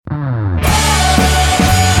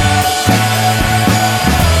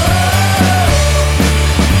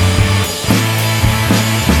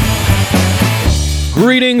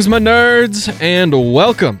Greetings, my nerds, and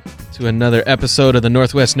welcome to another episode of the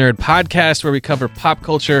Northwest Nerd Podcast, where we cover pop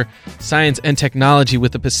culture, science, and technology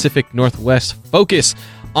with a Pacific Northwest focus.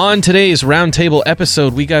 On today's roundtable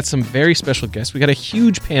episode, we got some very special guests. We got a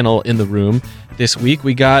huge panel in the room this week.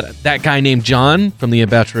 We got that guy named John from the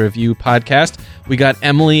About to Review podcast. We got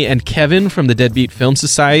Emily and Kevin from the Deadbeat Film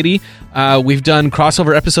Society. We've done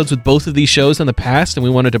crossover episodes with both of these shows in the past, and we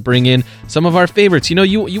wanted to bring in some of our favorites. You know,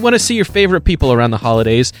 you want to see your favorite people around the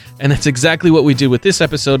holidays, and that's exactly what we did with this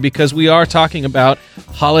episode, because we are talking about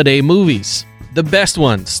holiday movies. The best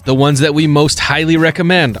ones, the ones that we most highly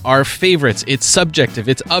recommend, our favorites. It's subjective,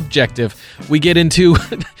 it's objective. We get into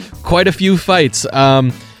quite a few fights.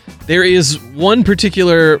 There is one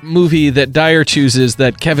particular movie that Dyer chooses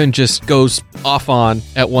that Kevin just goes off on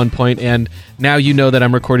at one point, and now you know that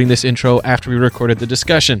I'm recording this intro after we recorded the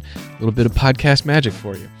discussion. A little bit of podcast magic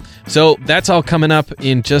for you. So that's all coming up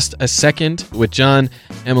in just a second with John,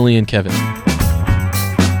 Emily, and Kevin.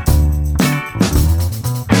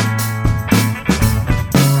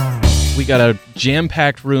 We got a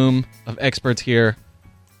jam-packed room of experts here.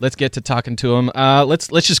 Let's get to talking to them. Let's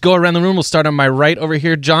just go around the room. We'll start on my right over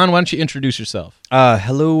here. John, why don't you introduce yourself?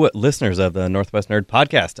 Hello, listeners of the Northwest Nerd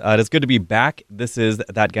Podcast. It is good to be back. This is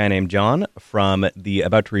that guy named John from the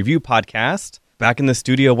About to Review podcast. Back in the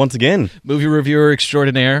studio once again. Movie reviewer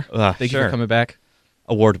extraordinaire. Thank you for coming back.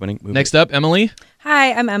 Award-winning movie. Next up, Emily.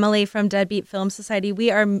 Hi, I'm Emily from Deadbeat Film Society.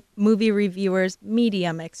 We are movie reviewers,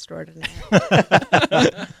 medium extraordinaire.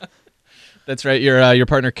 That's right. Your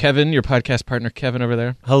partner Kevin, your podcast partner Kevin over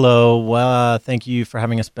there. Hello. Well, thank you for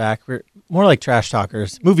having us back. We're more like trash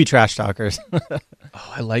talkers, movie trash talkers. Oh,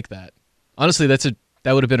 I like that. Honestly, that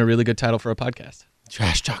would have been a really good title for a podcast.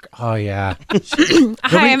 Trash talk. Oh yeah.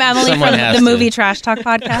 Hi, I'm Emily from the Movie Trash Talk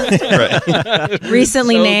podcast.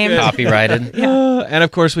 Recently named, copyrighted. And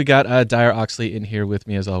of course, we got Dyer Oxley in here with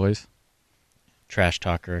me as always. Trash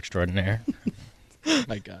talker extraordinaire.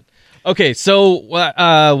 My God. Okay, so what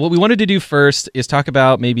we wanted to do first is talk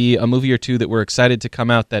about maybe a movie or two that we're excited to come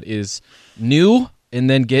out that is new, and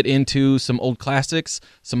then get into some old classics,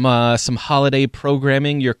 some holiday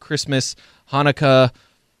programming, your Christmas, Hanukkah,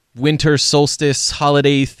 winter solstice,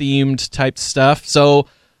 holiday-themed type stuff. So,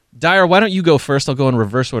 Dyer, why don't you go first? I'll go in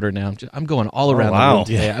reverse order now. I'm going all around the room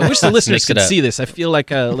today. I wish the listeners could see this. I feel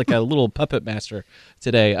like a little puppet master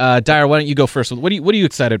today. Dyer, why don't you go first? What are you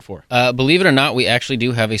excited for? Believe it or not, we actually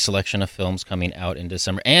do have a selection of films coming out in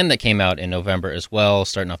December, and that came out in November as well,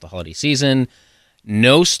 starting off the holiday season.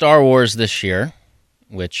 No Star Wars this year,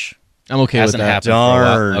 which I'm okay with that. Happened for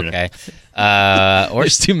a while. Okay.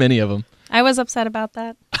 There's too many of them. I was upset about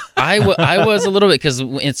that. I was a little bit, because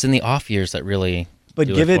it's in the off years that really. But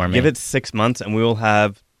give it 6 months, and we will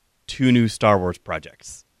have 2 new Star Wars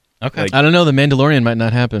projects. Okay. I don't know. The Mandalorian might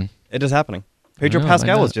not happen. It is happening. Pedro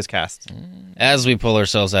Pascal was just cast. As we pull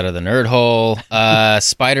ourselves out of the nerd hole,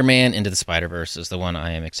 Spider-Man Into the Spider-Verse is the one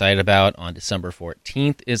I am excited about. On December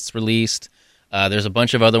 14th, it's released. There's a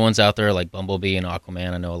bunch of other ones out there, like Bumblebee and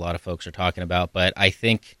Aquaman. I know a lot of folks are talking about, but I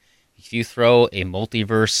think if you throw a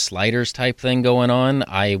multiverse sliders type thing going on,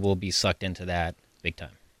 I will be sucked into that big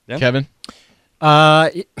time. Yeah. Kevin?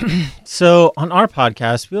 So on our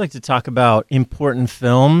podcast, we like to talk about important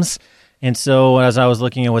films. And so as I was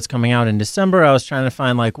looking at what's coming out in December, I was trying to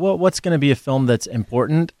find what's going to be a film that's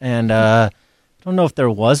important. And I don't know if there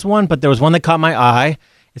was one, but there was one that caught my eye.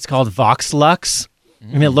 It's called Vox Lux.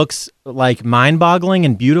 And it looks like mind-boggling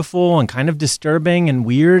and beautiful and kind of disturbing and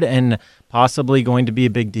weird and possibly going to be a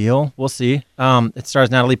big deal. We'll see. It stars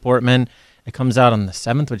Natalie Portman. It comes out on the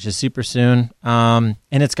 7th, which is super soon. And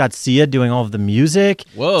it's got Sia doing all of the music.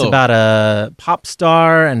 Whoa. It's about a pop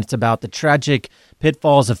star, and it's about the tragic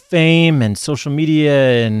pitfalls of fame and social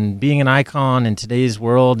media and being an icon in today's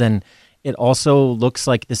world. And it also looks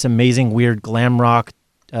like this amazing, weird glam rock,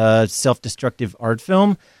 self-destructive art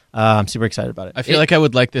film. I'm super excited about it. I feel like I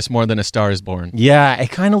would like this more than A Star Is Born. Yeah,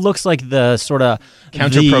 it kind of looks like the sort of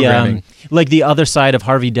counter-programming. Like the other side of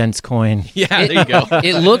Harvey Dent's coin. Yeah, there you go.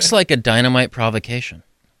 It looks like a dynamite provocation.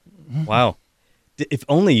 Wow. If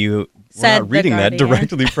only you were not reading that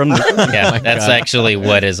directly from the... Yeah, that's actually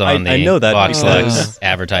what is on the Vox Lux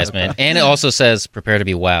advertisement. And it also says, prepare to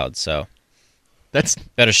be wowed, so... That's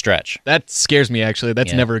better stretch. That scares me, actually.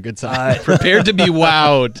 That's never a good sign. Prepared to be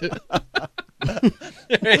wowed.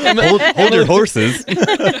 Hold your horses.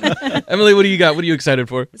 Emily, what do you got? What are you excited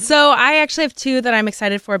for? So I actually have 2 that I'm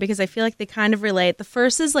excited for because I feel like they kind of relate. The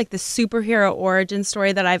first is like the superhero origin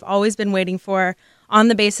story that I've always been waiting for, On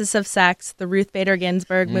the Basis of Sex, the Ruth Bader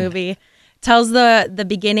Ginsburg movie. Tells the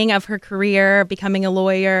beginning of her career, becoming a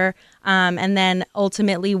lawyer, and then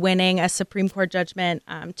ultimately winning a Supreme Court judgment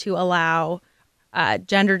to allow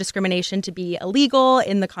gender discrimination to be illegal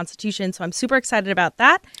in the Constitution. So I'm super excited about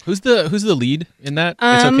that. Who's the lead in that?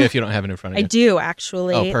 It's okay if you don't have it in front of I you. do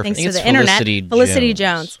actually, Oh, perfect. thanks I think to it's the internet. Felicity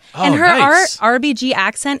Jones. Oh, And her nice. RBG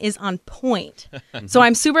accent is on point. So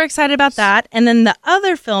I'm super excited about that. And then the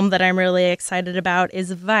other film that I'm really excited about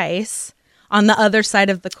is Vice, on the other side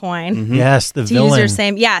of the coin. Yes, the To villain. use your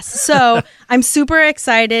same, yes. So I'm super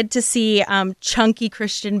excited to see chunky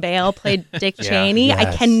Christian Bale play Dick Cheney. I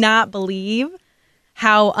Yes. cannot believe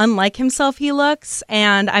how unlike himself he looks,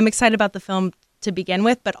 and I'm excited about the film to begin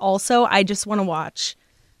with. But also, I just want to watch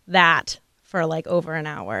that for like over an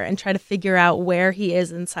hour and try to figure out where he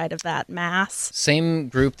is inside of that mass. Same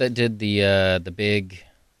group that did the big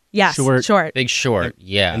Yes, short. Big Short.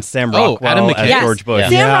 Yeah. And Sam Oh, Rockwell Adam as McKay. Yes. George Bush. Yeah.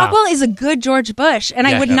 Sam Yeah. Rockwell is a good George Bush, and I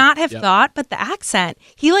Yeah. would not have Yep. thought, but the accent,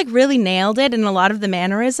 he like really nailed it in a lot of the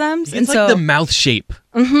mannerisms. and It's so like the mouth shape,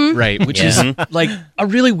 right? Which is Yeah. like a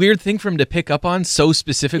really weird thing for him to pick up on so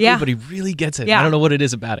specifically, Yeah. but he really gets it. Yeah. I don't know what it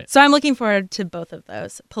is about it. So I'm looking forward to both of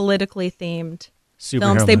those politically themed Superhero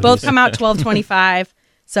films. They both movies. come out 12/25.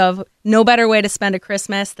 So no better way to spend a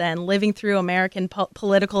Christmas than living through American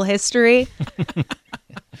political history.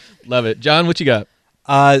 Love it. John, what you got?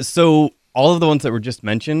 So all of the ones that were just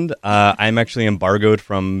mentioned, I'm actually embargoed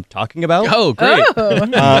from talking about. Oh, great.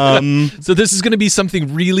 Um, So this is going to be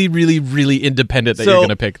something really, really, really independent that you're going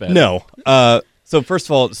to pick then. No. So first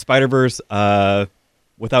of all, Spider-Verse,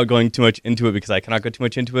 without going too much into it, because I cannot go too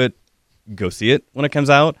much into it, go see it when it comes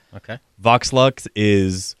out. Okay. Vox Lux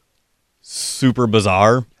is super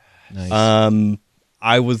bizarre. Nice.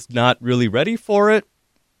 I was not really ready for it.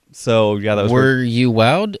 So yeah, that was Were you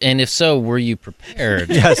wowed? And if so, were you prepared?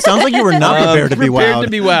 Yeah, it sounds like you were not prepared to be Prepared wowed. to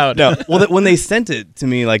be wowed. No, well, when they sent it to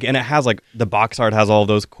me, like, and it has like the box art has all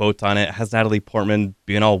those quotes on it. It has Natalie Portman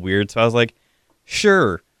being all weird. So I was like,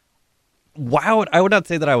 sure. Wowed. I would not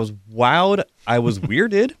say that I was wowed. I was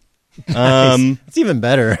weirded. It's even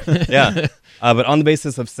better. Yeah. But on the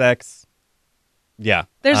basis of sex, yeah.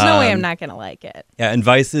 There's no way I'm not going to like it. Yeah, and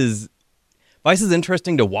Vice is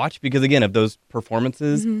interesting to watch because again of those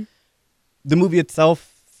performances. The movie itself,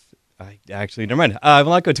 actually never mind. I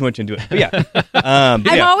will not go too much into it. But yeah, I'm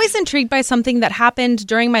yeah. always intrigued by something that happened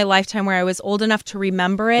during my lifetime where I was old enough to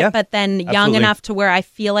remember it, Yeah, but then young absolutely. enough to where I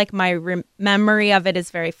feel like my memory of it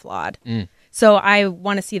is very flawed. So I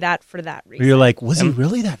want to see that for that reason. You're like, was he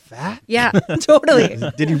really that fat? Yeah, totally.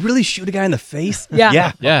 Did he really shoot a guy in the face?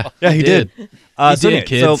 Yeah. yeah, Yeah, he did. He So did, anyway,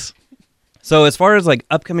 kids. So as far as like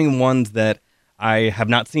upcoming ones that I have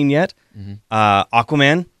not seen yet,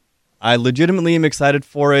 Aquaman. I legitimately am excited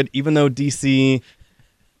for it, even though DC.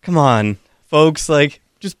 Come on, folks! Like,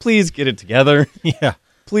 just please get it together. Yeah.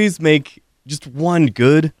 Please make just one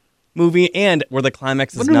good movie, and where the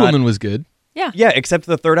climax is Wonder not. Woman was good. Yeah, except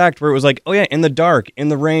the third act where it was like, oh yeah, in the dark, in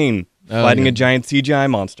the rain, Oh, fighting yeah. a giant CGI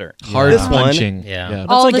monster. Hard This one- punching. Yeah. That's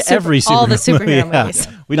All like the super- every all the superhero movie. superhero Yeah. movies.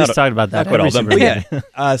 We Not just talked about that. Not quite all of Every them, but superhero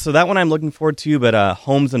yeah. So that one I'm looking forward to, but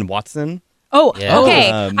Holmes and Watson. Oh, Yeah.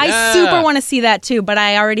 okay. I yeah. super want to see that too, but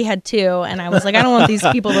I already had two, and I was like, I don't want these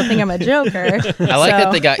people to think I'm a joker. I like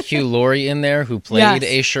that they got Hugh Laurie in there who played Yes.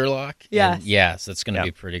 a Sherlock. Yes. And yes, that's going to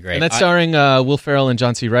be pretty great. And that's starring Will Ferrell and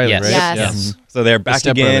John C. Reilly, Yes. right? Yes. Yes. So they're back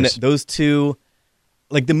Step again. Brothers. Those two,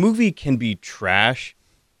 like the movie can be trash.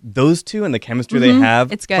 Those two and the chemistry they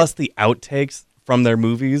have, It's good. plus the outtakes from their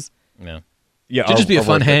movies. Yeah. Yeah, Should just be a are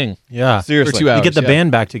fun worth it. hang. Yeah. Seriously. For 2 hours. You get the yeah.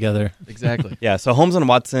 band back together. Exactly. Yeah, so Holmes and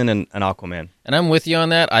Watson and Aquaman. And I'm with you on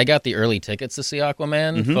that. I got the early tickets to see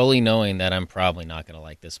Aquaman, fully knowing that I'm probably not going to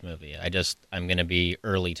like this movie. I'm going to be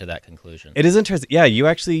early to that conclusion. It is interesting. Yeah,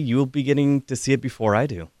 you'll be getting to see it before I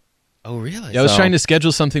do. Oh, really? Yeah, I was So- trying to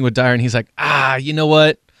schedule something with Dyer, and he's like, you know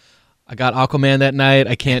what? I got Aquaman that night.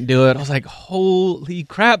 I can't do it. I was like, holy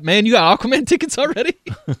crap, man. You got Aquaman tickets already?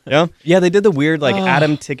 Yeah, they did the weird like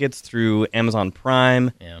Atom tickets through Amazon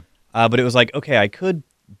Prime. Yeah. But it was like, okay, I could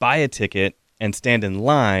buy a ticket and stand in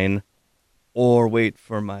line or wait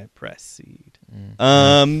for my press seat.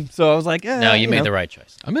 So I was like, No, you made the right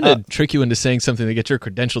choice. I'm going to trick you into saying something to get your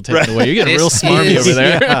credential taken away. You're getting real This smarmy is- over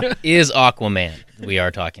there. Is Aquaman we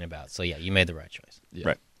are talking about. So, yeah, you made the right choice.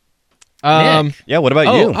 Right. Nick. Yeah, what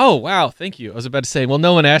about you? Oh, wow. Thank you. I was about to say, well,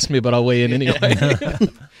 no one asked me, but I'll weigh in anyway.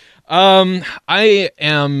 I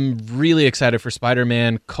am really excited for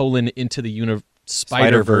Spider-Man: Into the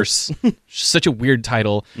Spider-Verse. Such a weird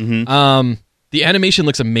title. The animation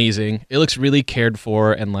looks amazing. It looks really cared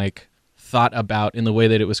for and like thought about in the way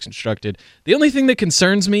that it was constructed. The only thing that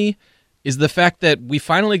concerns me is the fact that we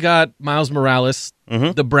finally got Miles Morales,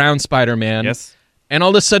 the brown Spider-Man. Yes. and all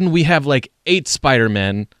of a sudden we have like 8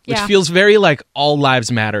 Spider-Men, which Yeah. feels very like all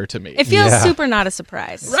lives matter to me. It feels Yeah. super not a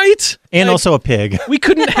surprise. Right? And Like, also a pig. we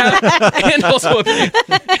couldn't have, and also a pig.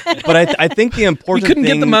 But I think the We important couldn't get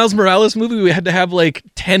thing, the Miles Morales movie. We had to have like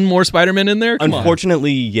 10 more Spider-Men in there. Come on.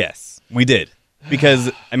 unfortunately, yes, we did. Because,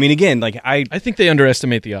 I mean, again, like, I think they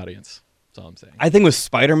underestimate the audience. That's all I'm saying. I think with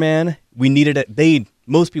Spider-Man, we needed it.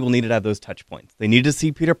 Most people needed to have those touch points. They needed to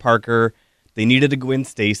see Peter Parker. They needed a Gwen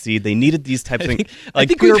Stacy. They needed these types of things. I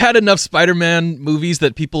think Peter- we've had enough Spider-Man movies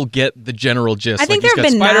that people get the general gist. I think like, there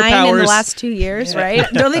he's have got been spider 9 in the powers. last 2 years, right?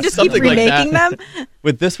 Don't they just keep Something like remaking that. them?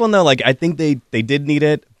 With this one, though, like, I think they did need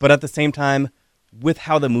it. But at the same time, with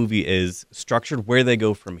how the movie is structured, where they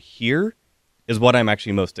go from here is what I'm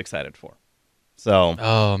actually most excited for. So,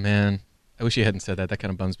 Oh man, I wish you hadn't said that. That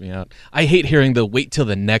kind of bums me out. I hate hearing the wait till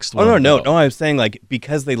the next one. no, though. I was saying, like,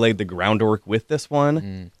 because they laid the groundwork with this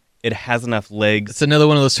one, it has enough legs. It's another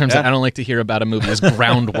one of those terms Yeah. that I don't like to hear about a movie is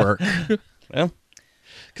groundwork. Well,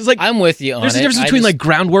 Because like I'm with you on there's it. a difference I between just- like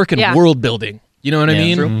groundwork and Yeah. world building. You know what I Yeah,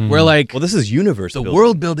 mean? true. Where like this is universe the building.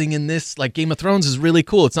 world building in this like Game of Thrones is really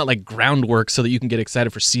cool. It's not like groundwork so that you can get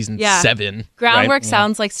excited for season Yeah. 7. Groundwork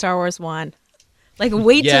sounds like Star Wars 1. Like,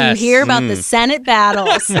 wait till you Yes. hear about the Senate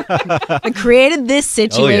battles that created this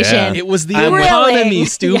situation. It was the Thrilling. economy,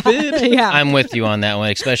 stupid. Yeah. I'm with you on that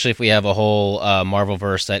one, especially if we have a whole Marvel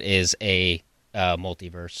verse that is a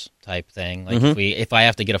multiverse type thing. Like if I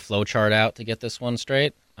have to get a flow chart out to get this one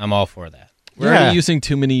straight, I'm all for that. We're Yeah. already using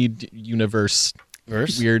too many universe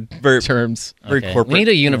Verse? weird Very- terms. Very Okay. corporate. We need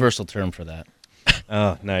a universal term for that.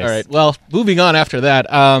 Oh, nice. All right. Well, moving on after that,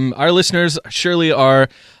 our listeners surely are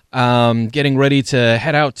getting ready to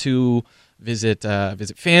head out to visit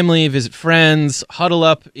family, visit friends, huddle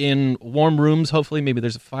up in warm rooms. Hopefully, maybe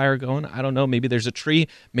there's a fire going. I don't know. Maybe there's a tree.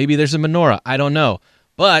 Maybe there's a menorah. I don't know.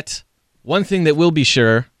 But one thing that will be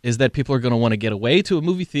sure is that people are going to want to get away to a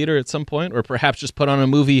movie theater at some point, or perhaps just put on a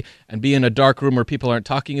movie and be in a dark room where people aren't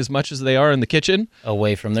talking as much as they are in the kitchen.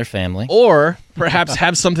 Away from their family. Or perhaps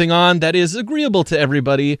have something on that is agreeable to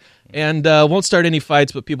everybody and won't start any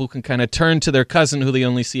fights, but people can kind of turn to their cousin who they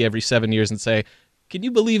only see every 7 years and say, can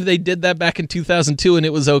you believe they did that back in 2002 and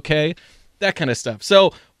it was okay? That kind of stuff.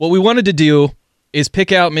 So what we wanted to do is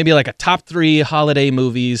pick out maybe like a top 3 holiday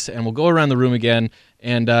movies, and we'll go around the room again,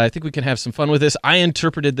 and I think we can have some fun with this. I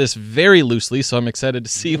interpreted this very loosely, so I'm excited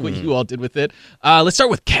to see what you all did with it. Let's start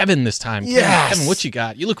with Kevin this time. Yes. Kevin, what you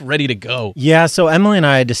got? You look ready to go. Yeah, so Emily and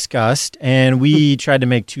I discussed, and we tried to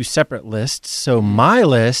make 2 separate lists. So my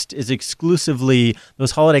list is exclusively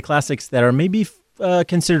those holiday classics that are maybe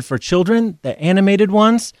considered for children, the animated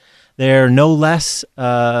ones. They're no less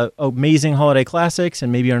amazing holiday classics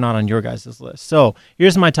and maybe are not on your guys' list. So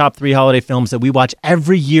here's my top 3 holiday films that we watch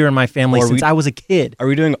every year in my family since I was a kid. Are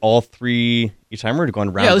we doing all 3 each time, or are we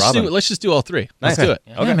going round Yeah, robin? let's just do all 3. Let's Nice. do it.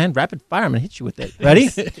 Yeah, man, rapid fire. I'm going to hit you with it. Ready?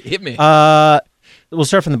 Hit me. We'll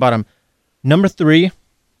start from the bottom. Number 3,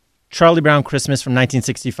 Charlie Brown Christmas from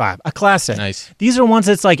 1965, a classic. Nice. These are ones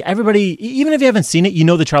that's like everybody, even if you haven't seen it, you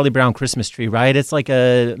know the Charlie Brown Christmas tree, right? It's like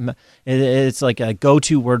a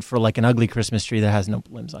go-to word for like an ugly Christmas tree that has no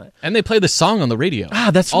limbs on it. And they play the song on the radio.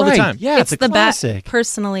 That's all right. the time. Yeah, it's a the classic.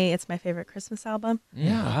 Personally, it's my favorite Christmas album.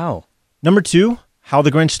 Yeah. Wow. Number 2, How the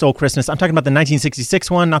Grinch Stole Christmas. I'm talking about the 1966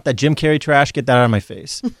 one, not that Jim Carrey trash. Get that out of my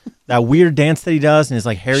face. That weird dance that he does and his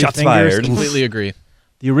like hairy Shots fingers. fired. Completely agree.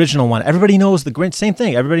 The original one. Everybody knows the Grinch. Same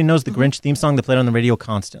thing. Everybody knows the Grinch theme song that played on the radio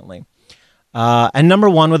constantly. And number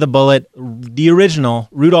 1 with a bullet, the original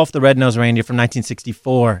Rudolph the Red-Nosed Reindeer from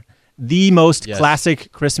 1964. The most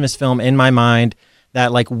classic Christmas film in my mind.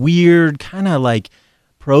 That like weird kind of like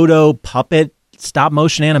proto puppet stop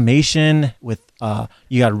motion animation with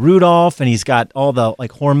you got Rudolph and he's got all the like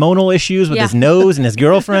hormonal issues with his nose and his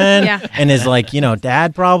girlfriend and his like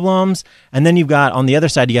dad problems, and then you've got on the other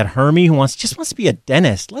side you got Hermie who just wants to be a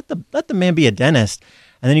dentist. Let the man be a dentist.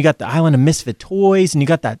 And then you got the Island of Misfit Toys, and you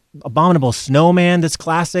got that abominable snowman that's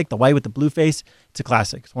classic, the white with the blue face. It's a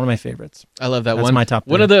classic. It's one of my favorites. I love that That's one. my top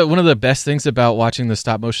 3. One of the best things about watching the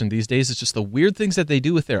stop motion these days is just the weird things that they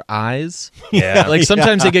do with their eyes. Yeah. Like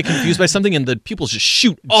sometimes they get confused by something and the pupils just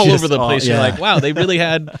shoot all over the place. You're like, wow, they really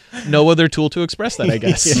had no other tool to express that, I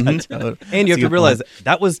guess. Totally. And you have to realize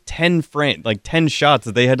that was 10 shots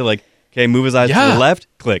that they had to like, okay, move his eyes to Yeah. the left,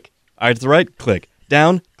 click. Eyes to the right, click.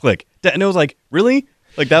 Down, click. And it was like, really?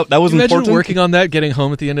 Like that was Imagine important. working on that, getting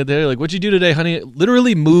home at the end of the day, like, what'd you do today, honey?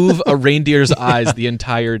 Literally move a reindeer's eyes the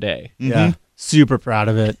entire day. Yeah. Super proud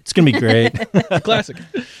of it. It's going to be great. Classic.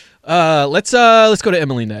 Let's go to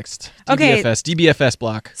Emily next. Okay. DBFS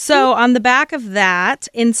block. So on the back of that,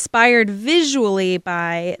 inspired visually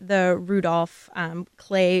by the Rudolph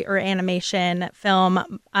clay or animation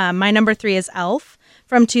film, my number 3 is Elf.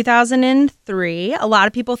 from 2003. A lot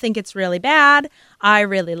of people think it's really bad. I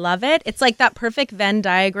really love it. It's like that perfect Venn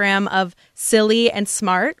diagram of silly and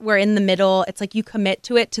smart, where in the middle, it's like you commit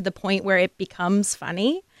to it to the point where it becomes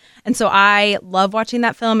funny. And so I love watching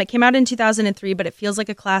that film. It came out in 2003, but it feels like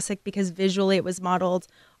a classic because visually it was modeled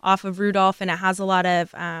off of Rudolph, and it has a lot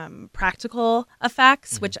of practical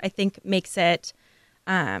effects, which I think makes it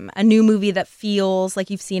a new movie that feels like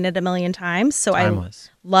you've seen it a million times. So Timeless.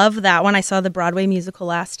 I love that one. I saw the Broadway musical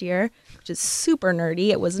last year, which is super nerdy.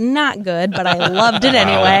 It was not good, but I loved it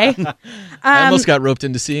anyway. I almost got roped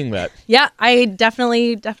into seeing that. Yeah, I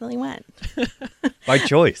definitely went. By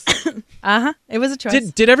choice. It was a choice.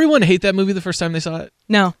 Did everyone hate that movie the first time they saw it?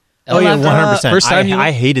 No. Oh yeah, loved it. 100%. First time you-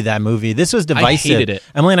 I hated that movie. This was divisive. hated it.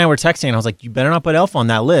 Emily and I were texting, and I was like, "You better not put Elf on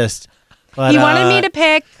that list." But He wanted me to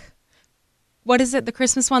pick, what is it, the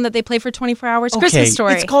Christmas one that they play for 24 hours? okay, Christmas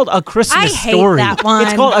Story. It's called A Christmas I hate Story. that one.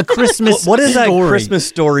 It's called A Christmas What is that Story. Christmas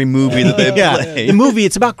Story movie that they Yeah, play? the movie.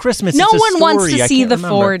 It's about Christmas. No It's a one wants story. to I see can't the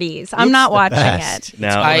remember. 40s. I'm It's not the watching best. it. No.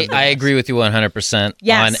 I agree with you 100%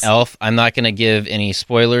 Yes. on Elf. I'm not going to give any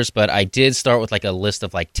spoilers, but I did start with like a list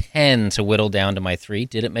of like 10 to whittle down to my 3.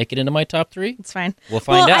 Did it make it into my top 3? It's fine. We'll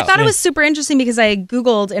find I out. thought it was super interesting because I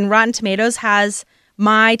Googled, and Rotten Tomatoes has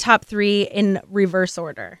my top 3 in reverse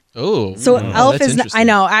order. Oh, So Elf that's is, interesting. I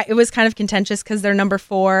know, it was kind of contentious because their number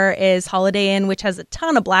 4 is Holiday Inn, which has a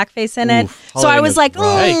ton of blackface in it. Oof, So Holiday I Inn was is like,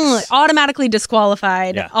 rough. Yikes. automatically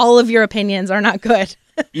disqualified. Yeah. All of your opinions are not good.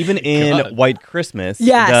 Even in White Christmas,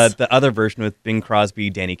 Yes. the other version with Bing Crosby,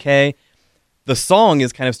 Danny Kaye, the song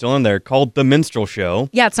is kind of still in there called The Minstrel Show,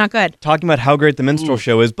 Yeah, it's not good. talking about how great The Minstrel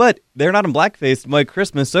Show is, but they're not in blackface in White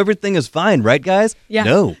Christmas, so everything is fine, right, guys? Yeah.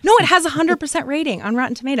 No. No, it has a 100% rating on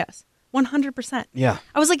Rotten Tomatoes. 100%. Yeah.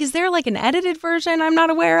 I was like, is there like an edited version I'm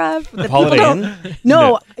not aware of? that people Holiday don't- Inn?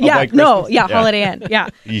 No, yeah, White no, Christmas? yeah, Yeah. Holiday Inn, yeah.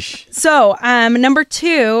 Yeesh. So, number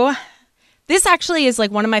 2, this actually is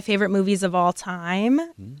like one of my favorite movies of all time,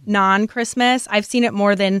 non-Christmas. I've seen it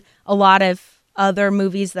more than a lot of other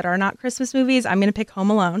movies that are not Christmas movies. I'm going to pick Home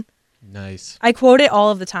Alone. Nice. I quote it all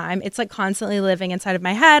of the time. It's like constantly living inside of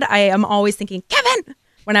my head. I am always thinking, Kevin,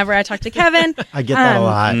 whenever I talk to Kevin. I get that a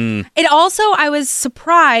lot. It also, I was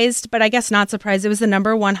surprised, but I guess not surprised. It was the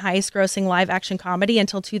number 1 highest grossing live action comedy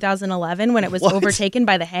until 2011 when it was What? overtaken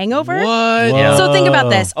by The Hangover. What? Yeah. So think about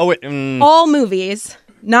this. Oh, wait. All movies,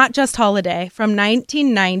 not just Holiday, from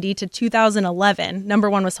 1990 to 2011, number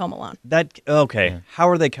 1 was Home Alone. Okay. How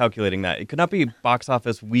are they calculating that? It could not be box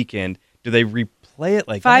office weekend. Do they replay it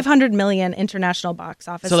like that? 500 million international box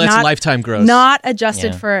office. So that's not, lifetime gross. Not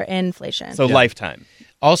adjusted Yeah. for inflation. So Lifetime.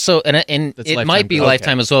 Also, and That's it Lifetime might be growth.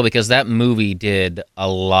 Lifetime as well because that movie did a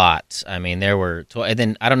lot. I mean, there were, and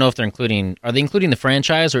then I don't know if they're are they including the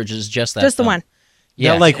franchise or just that? just the film? one.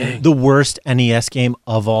 Yeah, Yeah, like the worst NES game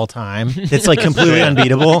of all time. It's like completely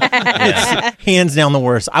unbeatable. It's hands down the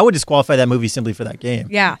worst. I would disqualify that movie simply for that game.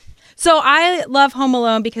 Yeah. So I love Home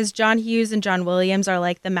Alone because John Hughes and John Williams are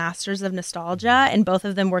like the masters of nostalgia, and both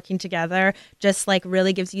of them working together just like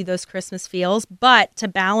really gives you those Christmas feels. But to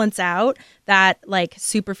balance out that like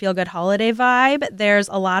super feel good holiday vibe, there's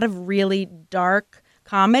a lot of really dark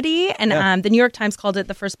comedy, and the New York Times called it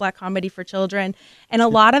the first black comedy for children. And a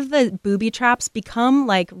lot of the booby traps become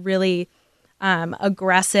like really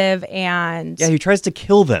aggressive and Yeah, he tries to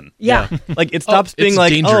kill them. Yeah. Like it stops being it's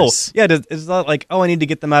like, dangerous. oh, yeah, it's not like, oh, I need to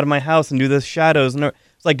get them out of my house and do the shadows. And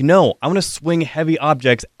it's like, no, I'm going to swing heavy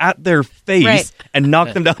objects at their face Right. and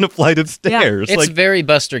knock them down a flight of stairs. it's Like, very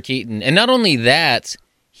Buster Keaton, and not only that,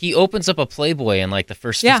 he opens up a Playboy in like the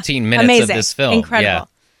first 15 minutes amazing. of this film. Incredible.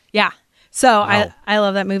 Yeah. So Wow. I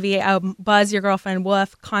love that movie. Buzz, Your Girlfriend,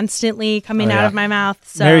 Woof, constantly coming out yeah. of my mouth.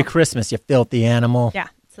 So Merry Christmas, you filthy animal. yeah,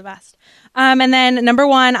 it's the best. And then number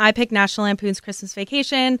 1, I picked National Lampoon's Christmas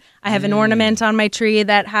Vacation. I have an ornament on my tree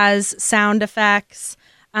that has sound effects.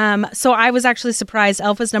 So I was actually surprised.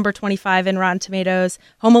 Elf was number 25 in Rotten Tomatoes.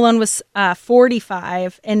 Home Alone was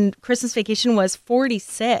 45, and Christmas Vacation was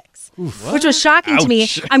 46, which was shocking to me.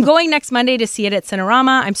 Ouch. I'm going next Monday to see it at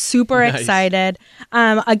Cinerama. I'm super Nice. excited.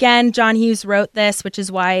 Again, John Hughes wrote this, which is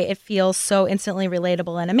why it feels so instantly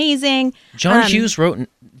relatable and amazing. John Hughes wrote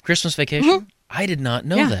Christmas Vacation. I did not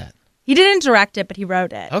know Yeah. that. He didn't direct it, but he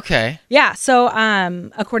wrote it. Okay. Yeah, so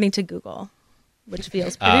according to Google, which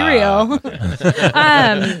feels pretty real.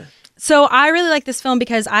 So I really like this film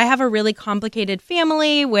because I have a really complicated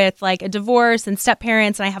family with like a divorce and step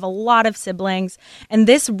parents, and I have a lot of siblings. And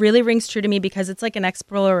this really rings true to me because it's like an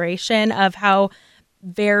exploration of how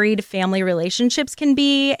varied family relationships can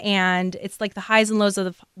be, and it's like the highs and lows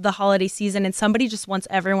of the holiday season, and somebody just wants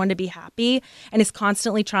everyone to be happy and is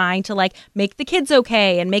constantly trying to like make the kids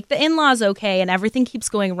okay and make the in-laws okay, and everything keeps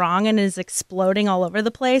going wrong and is exploding all over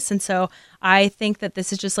the place. And so I think that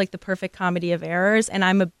this is just like the perfect comedy of errors, and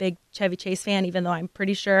I'm a big Chevy Chase fan, even though I'm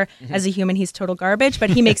pretty sure as a human he's total garbage, but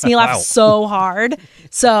he makes me laugh so hard.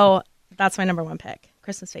 So that's my number one pick,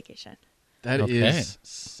 Christmas Vacation. That Okay. is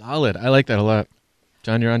solid. I like that a lot.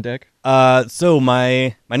 John, you're on deck. So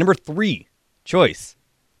my number 3 choice,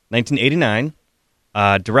 1989,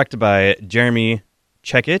 directed by Jeremy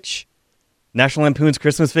Chekic, National Lampoon's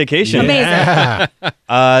Christmas Vacation.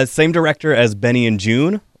 Amazing. Same director as Benny and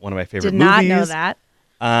June, one of my favorite Did not movies. know that.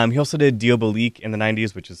 He also did Diabolique in the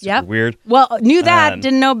 90s, which is super Yep. weird. Well, knew that. Um,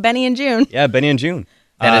 Didn't know Benny and June. Yeah, Benny and June.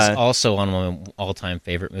 That is also on my all-time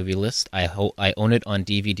favorite movie list. I own it on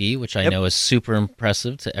DVD, which I Yep. know is super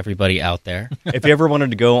impressive to everybody out there. If you ever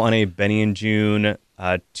wanted to go on a Benny and June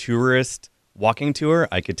tourist walking tour,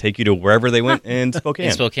 I could take you to wherever they went in Spokane.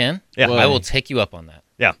 In Spokane? Yeah. I will take you up on that.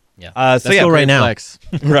 Yeah. Yeah. So That's yeah, a right great now. flex.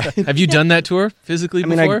 right. Have you done that tour physically I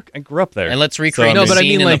mean, before? I grew up there. And let's recreate So, the No, but I scene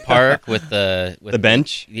mean, in like- the park with the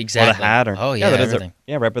bench, exactly. or the hat, or oh yeah, that is it. everything.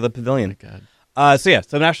 Yeah, right by the pavilion. God.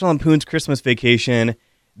 So National Lampoon's Christmas Vacation.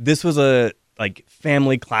 This was a like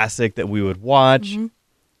family classic that we would watch.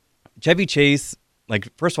 Chevy Chase, like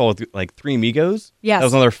first of all, with, like Three Amigos. Yes. that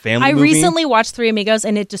was another family I movie. recently watched Three Amigos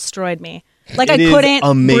and it destroyed me. Like I It is couldn't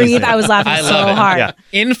amazing. breathe. I was laughing I so love it. hard. Yeah.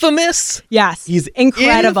 Infamous. Yes. He's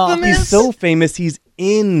incredible. infamous. He's so famous. He's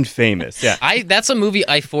infamous. Yeah. That's a movie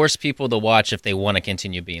I force people to watch if they want to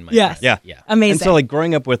continue being my Yes. friends. Yeah. Amazing. And so like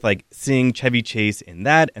growing up with like seeing Chevy Chase in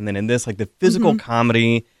that and then in this, like the physical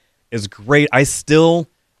comedy is great. I still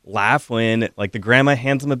laugh when like the grandma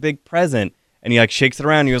hands him a big present and he like shakes it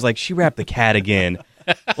around and he was like, she wrapped the cat again.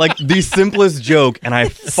 Like the simplest joke and I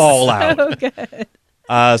fall out. So good.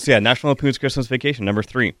 So yeah, National Lampoon's Christmas Vacation, number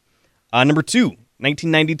 3. Number 2,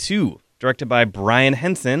 1992, directed by Brian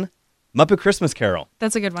Henson, Muppet Christmas Carol.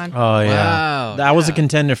 That's a good one. Oh yeah, Wow, that was a yeah.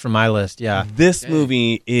 contender for my list. Yeah, This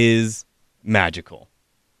movie is magical.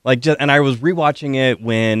 Like, and I was rewatching it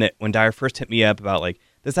when Dyer first hit me up about like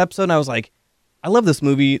this episode, and I was like, I love this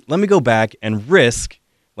movie. Let me go back and risk,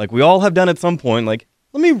 like we all have done at some point. Like,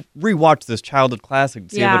 let me rewatch this childhood classic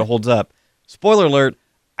to see Yeah. if it holds up. Spoiler alert: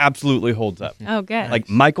 absolutely holds up. Oh, good. Like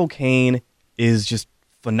Michael Caine is just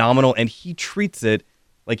phenomenal, and he treats it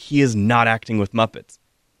like he is not acting with Muppets.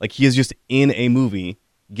 Like he is just in a movie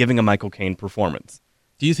giving a Michael Caine performance.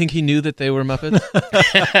 Do you think he knew that they were Muppets?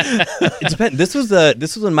 It depends. This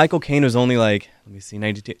was when Michael Caine was only like, let me see,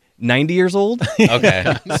 90 years old.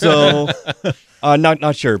 Okay. So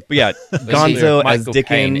not sure, but yeah, Gonzo as Michael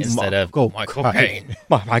Caine Dickens. instead of Michael Michael Caine.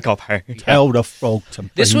 Caine. Michael Caine. tell the frog to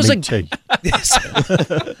bring This was me a- tea. This,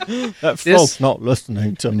 That this- frog's not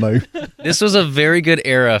listening to me. this was a very good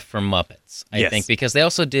era for Muppets, I Yes. think, because they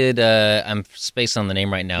also did. I'm spaced on the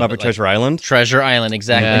name right now. Muppet but, like, Treasure Island. Treasure Island,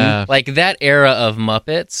 exactly. Yeah. Like that era of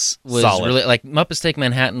Muppets was Solid. really like Muppets Take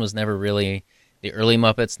Manhattan was never really the early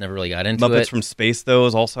Muppets. Never really got into Muppets it. from Space, though,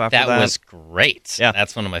 is also after that that. was great. Yeah.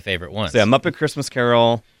 That's one of my favorite ones. So yeah, Muppet Christmas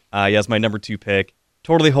Carol. Yeah, it's my number 2 pick.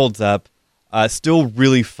 Totally holds up. Still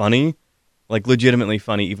really funny, like legitimately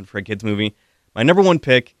funny, even for a kids movie. My number 1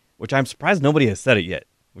 pick, which I'm surprised nobody has said it yet,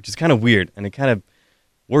 which is kind of weird and it kind of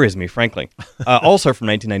worries me, frankly. Also from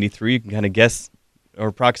 1993, you can kind of guess or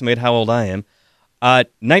approximate how old I am.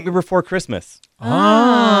 Nightmare Before Christmas.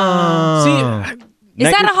 Oh. See, is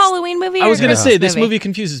that Nightmare- a Halloween movie? I or was a going to Christmas say, this movie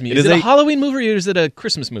confuses me. It Is is it a a- Halloween movie or is it a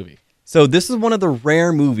Christmas movie? So this is one of the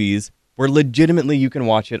rare movies where legitimately you can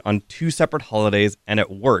watch it on 2 separate holidays and it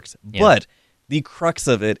works. Yeah. But the crux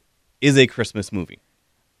of it is a Christmas movie.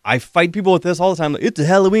 I fight people with this all the time. It's a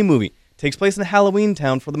Halloween movie. It takes place in Halloween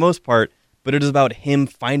Town for the most part, but it is about him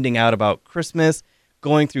finding out about Christmas,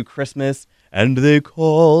 going through Christmas, and they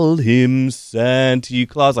called him Santa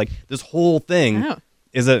Claus. Like this whole thing Oh.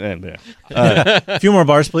 is a. A few more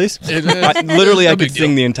bars, please. Literally, No I big could deal.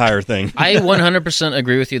 sing the entire thing. I 100%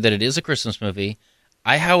 agree with you that it is a Christmas movie.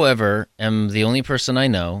 I, however, am the only person I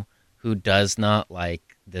know who does not like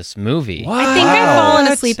this movie. I think I've fallen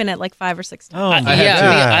asleep in it like 5 or 6 times. Oh,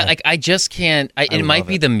 Yeah, my God. I just can't. It might love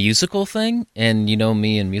be it. the musical thing, and you know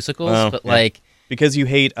me and musicals, Oh, but yeah. like, Because you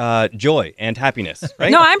hate joy and happiness,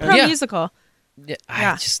 right? No, I'm pro Yeah. musical.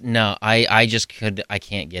 I just no, I just I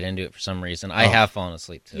can't get into it for some reason. I have fallen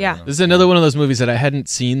asleep too. Yeah. This is another one of those movies that I hadn't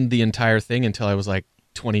seen the entire thing until I was like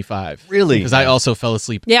 25. Really? Because I also fell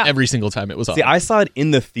asleep Yeah. every single time it was on. See, I saw it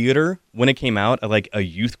in the theater when it came out at like a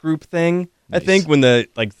youth group thing. I think when the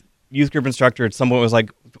like youth group instructor at some point was like,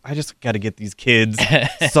 I just got to get these kids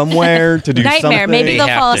somewhere to do Nightmare. something. Maybe They they'll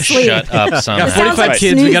have fall to asleep. shut up Got somehow. sounds 45 like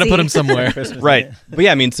kids. We got to snoozy. put them somewhere. Right. But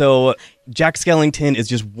yeah, I mean, so Jack Skellington is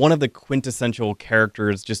just one of the quintessential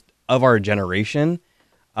characters just of our generation.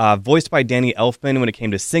 Voiced by Danny Elfman when it came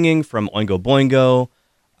to singing from Oingo Boingo.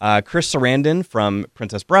 Chris Sarandon from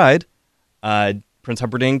Princess Bride. Prince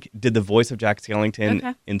Humperdinck did the voice of Jack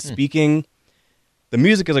Skellington in speaking. The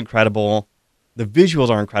music is incredible. The visuals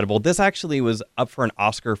are incredible. This actually was up for an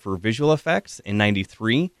Oscar for visual effects in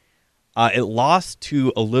 '93. It lost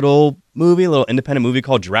to a little independent movie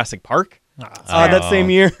called Jurassic Park that same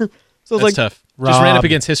year. So it's That's like, tough. Just ran up Rob.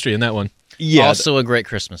 against history in that one. yeah, Also a great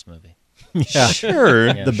Christmas movie. Yeah. sure.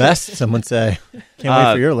 Yeah. The best, some would say. Can't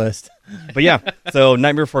wait for your list. But yeah, so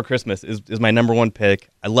Nightmare Before Christmas is my number one pick.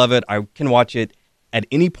 I love it. I can watch it at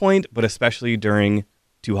any point, but especially during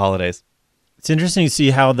 2 holidays. It's interesting to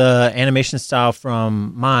see how the animation style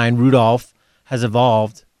from mine, Rudolph, has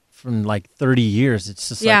evolved from like 30 years. It's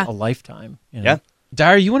just Yeah. like a lifetime. You know? Yeah.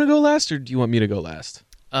 Dyer, you want to go last, or do you want me to go last?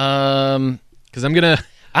 I'm Because I'm gonna.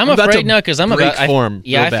 afraid about to because I'm break about form.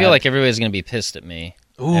 Yeah, real I bad. feel like everybody's gonna be pissed at me.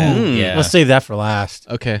 Ooh. Yeah. Let's save that for last.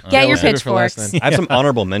 Okay. Get Yeah, your we'll save it for last pitchforks. then. I have some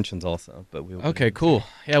honorable mentions also, but we will. Okay, cool.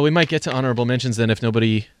 Yeah, we might get to honorable mentions then if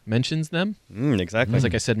nobody mentions them. Exactly. Because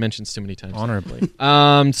like I said, mentions too many times. Honorably.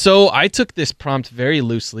 So I took this prompt very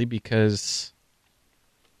loosely because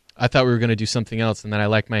I thought we were going to do something else, and then I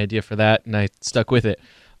liked my idea for that, and I stuck with it.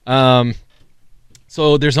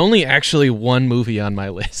 So there's only actually one movie on my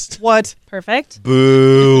list, What? Perfect.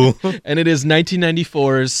 Boo. and it is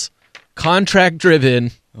 1994's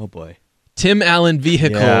contract-driven Oh boy. Tim Allen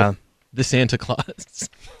vehicle, Yeah. The Santa Claus.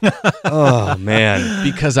 Oh man.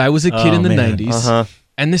 Because I was a kid Oh, in the man. 90s,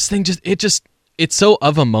 and this thing it's so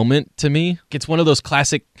of a moment to me. It's one of those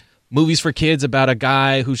classic movies for kids about a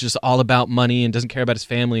guy who's just all about money and doesn't care about his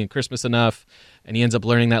family and Christmas enough, and he ends up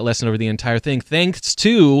learning that lesson over the entire thing, thanks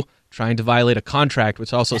to trying to violate a contract,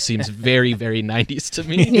 which also seems very, very 90s to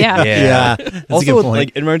me. Yeah. Yeah. That's a Also, good point. like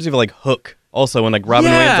it reminds me of like Hook. Also, when like Robin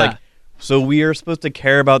Yeah. Williams like, so we are supposed to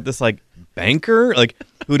care about this like banker like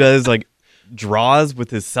who does like draws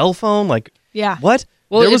with his cell phone. Like Yeah. what?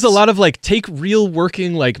 Well, there was a it's- lot of like take real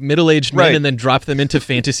working like middle-aged men Right. and then drop them into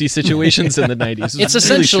fantasy situations in the 90s. It's really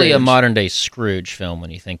essentially a strange. modern day Scrooge film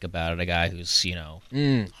when you think about it. A guy who's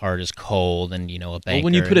heart is cold and a banker. Well,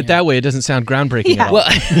 when you put it that way, it doesn't sound groundbreaking Yeah. at all. Well,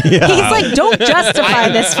 He's like, don't justify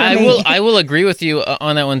this for me. I will agree with you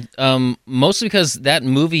on that one. Mostly because that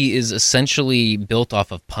movie is essentially built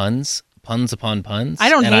off of puns upon puns. I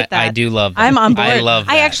don't and hate that. I do love that. I'm on board. I love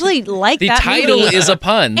that. I actually like the that title movie. is a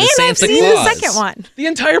pun. The and Santa I've seen Claus. the second one. The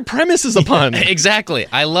entire premise is a pun. Exactly.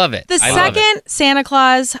 I love it. The I love it. second Santa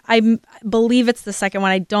Claus, believe it's the second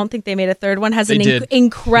one. I don't think they made a third one. Has They an did.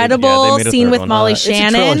 incredible Yeah, they made a scene third with one. Molly It's a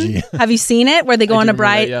Shannon. trilogy. Have you seen it? Where they go I on do a remember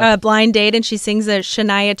that, yeah. blind date and she sings a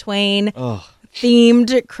Shania Twain Oh.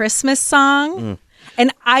 themed Christmas song.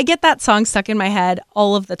 And I get that song stuck in my head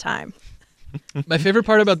all of the time. My favorite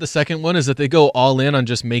part about the second one is that they go all in on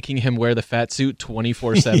just making him wear the fat suit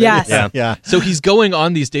 24/7. Yes. Yeah. Yeah. So he's going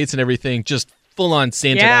on these dates and everything, just full on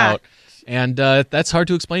Santa Yeah. out, and that's hard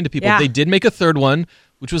to explain to people. Yeah. They did make a third one,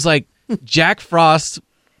 which was like Jack Frost,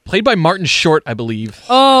 played by Martin Short, I believe,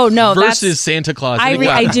 Oh, no. versus Santa Claus. I And it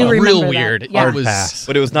got do real remember that. weird. Yeah. It was, Pass.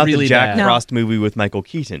 But it was not really the Jack bad. No. Frost movie with Michael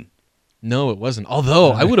Keaton. No, it wasn't.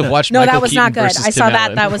 Although I would have watched No, Michael that was Keaton not good. versus I saw Tim that.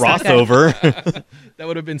 Allen. That was not good. Crossover. That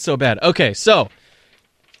would have been so bad. Okay, so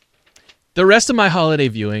the rest of my holiday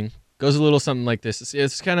viewing goes a little something like this.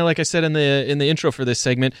 It's kind of like I said in the intro for this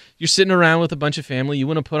segment. You're sitting around with a bunch of family. You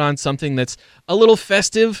want to put on something that's a little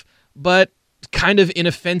festive, but kind of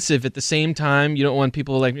inoffensive at the same time. You don't want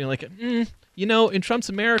people like in Trump's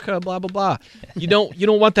America, blah blah blah. You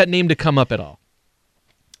don't want that name to come up at all.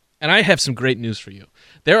 And I have some great news for you.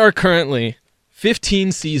 There are currently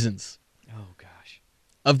 15 seasons Oh gosh.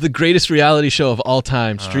 of the greatest reality show of all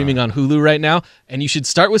time streaming on Hulu right now. And you should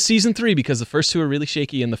start with season 3 because the first 2 are really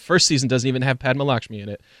shaky and the first season doesn't even have Padma Lakshmi in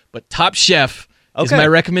it. But Top Chef is Okay. my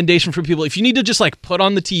recommendation for people. If you need to just like put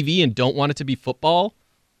on the TV and don't want it to be football,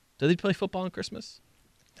 do they play football on Christmas?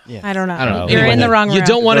 I don't know. I don't know. You're Anyway, in the wrong room. You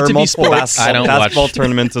don't want There it are to be multiple sports. I don't basketball watch-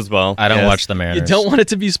 tournaments as well. I don't Yes. watch the Mariners. You don't want it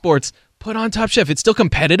to be sports. Put on Top Chef. It's still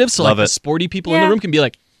competitive, so Love like it. the sporty people in the Yeah. room can be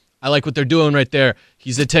like, I like what they're doing right there.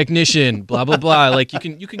 He's a technician, blah blah blah. Like you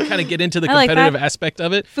can kind of get into the I like that. competitive aspect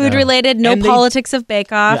of it. Food related, no And they- politics of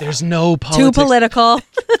Bake Off. There's no Too politics. political.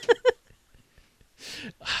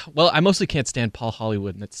 Well, I mostly can't stand Paul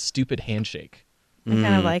Hollywood and that stupid handshake. I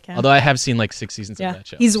kind of like him. Although I have seen like 6 seasons yeah. of that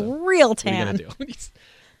show. He's so real what are you gonna tan. do? He's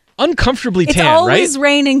uncomfortably It's tan, always right?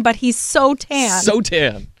 raining, but he's so tan. So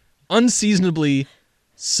tan, unseasonably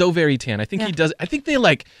so very tan. I think Yeah. he does. I think they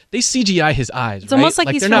CGI his eyes. It's right? almost like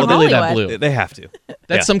he's they're from not really that Hollywood. blue. They have to.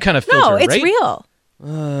 That's some kind of filter, No, it's right? real.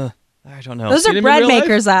 I don't know. Those Seen are him in bread real life?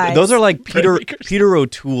 maker's eyes. Those are like Peter makers. Peter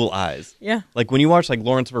O'Toole eyes. yeah. Like when you watch like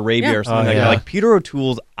Lawrence of Arabia Yeah. or something Oh, like yeah. that. Like Peter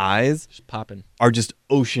O'Toole's eyes Just popping. are just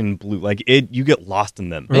ocean blue. Like you get lost in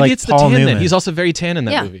them. Or Maybe like it's the Paul tan then. Newman. He's also very tan in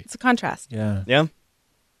that Yeah, movie. it's a contrast. Yeah. Yeah. All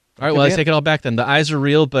right, well, Could I be take it all back then. The eyes are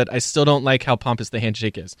real, but I still don't like how pompous the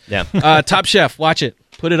handshake is. Yeah. Top Chef, watch it.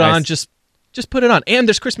 Put it Nice. on. Just put it on. And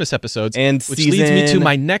there's Christmas episodes. And which leads me to season-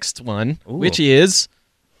 my next one, Ooh. which is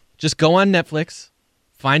just go on Netflix,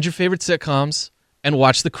 find your favorite sitcoms, and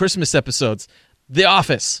watch the Christmas episodes. The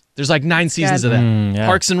Office. There's like 9 seasons of that. Yeah.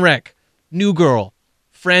 Parks and Rec. New Girl.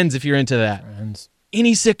 Friends, if you're into that. Friends.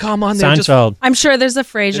 Any sitcom on there. Just Seinfeld. I'm sure there's a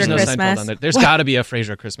Frasier there's no Christmas. Seinfeld on there. There's got to be a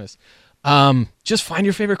Frasier Christmas. Just find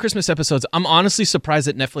your favorite Christmas episodes. I'm honestly surprised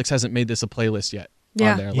that Netflix hasn't made this a playlist yet.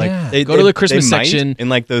 Yeah. On there. Like, Yeah. go to the Christmas they might, section. in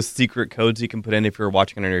like those secret codes you can put in if you're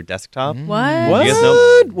watching it on your desktop. What? What? You guys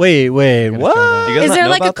know- Wait, gotta what? try that. Do you guys Is not there know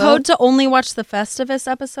like a about that? code to only watch the Festivus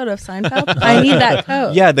episode of Seinfeld? I need that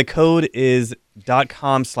code. Yeah, the code is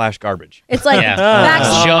 .com/garbage. It's like Yeah.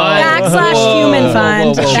 backslash Whoa, human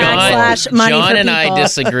fund, whoa, whoa. backslash money John for and people. I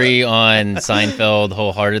disagree on Seinfeld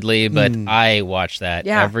wholeheartedly, but I watch that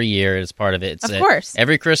Yeah. every year as part of it. It's Of course.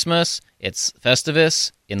 every Christmas, it's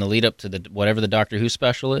Festivus in the lead up to the whatever the Doctor Who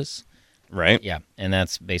special is. Right? Yeah, and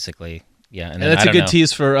that's basically and And then, that's I a don't good know.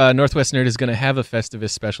 tease for Northwest Nerd is going to have a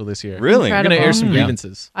Festivus special this year. Really? We're going to air some Incredible.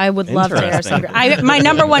 grievances. I would love to air some. Interesting. My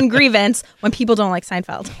number one grievance when people don't like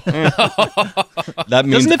Seinfeld. That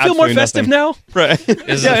means Doesn't it feel more absolutely festive nothing. now? Right.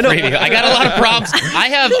 This is a preview. I got a lot of prompts. I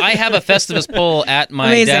have a Festivus poll at my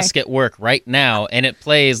Amazing. desk at work right now, and it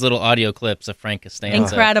plays little audio clips of Frank Costanza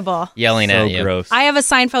Incredible. yelling So at you. gross. I have a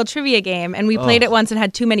Seinfeld trivia game, and we played it once and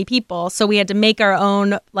had too many people, so we had to make our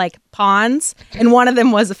own like pawns, and one of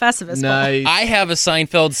them was a Festivus bowl. Nice. I have a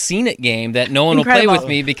Seinfeld Seen It game that no one will play Incredible. with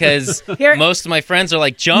me because Here- most of my friends are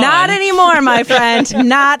like, John. Not anymore, my friend.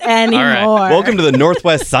 Not anymore. right. Welcome to the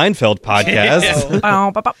Northwest Seinfeld podcast.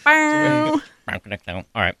 Bow, bow, bow, bow.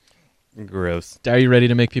 All right. Gross. Are you ready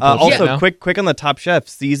to make people upset Also, now? quick on the Top Chef.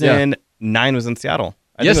 Season 9 was in Seattle.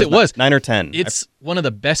 I Yes, think it was. 9 or 10. It's one of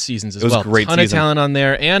the best seasons as It was well. a great ton season. of talent on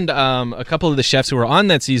there, and a couple of the chefs who were on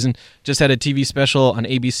that season just had a TV special on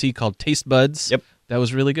ABC called Taste Buds. Yep. That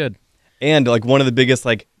was really good. And like one of the biggest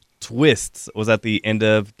like twists was at the end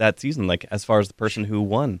of that season, like as far as the person who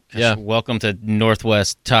won. Yeah. Welcome to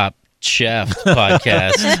Northwest Top Chef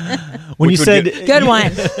podcast. When Which you would said Good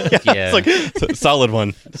one. Yeah. It's a solid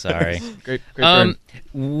one. Sorry. Great burn.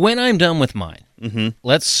 When I'm done with mine,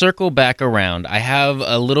 let's circle back around. I have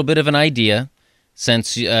a little bit of an idea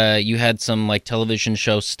since you had some like television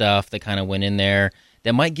show stuff that kind of went in there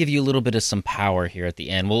that might give you a little bit of some power here at the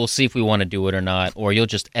end. We'll see if we want to do it or not, or you'll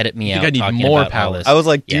just edit me I out think I need talking more about all power. this. I was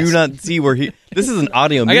like, do Yes. you not see where he? This is an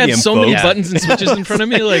audio I medium. got so many folks. buttons and switches in front of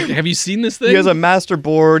me. Like, have you seen this thing? He has a master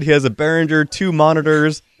board. He has a Behringer, 2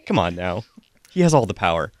 monitors. Come on now, he has all the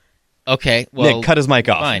power. Okay, well, Nick, cut his mic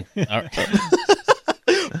off. fine. All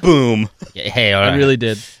right. Boom. Yeah, hey, all right. I really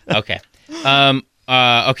did. Okay.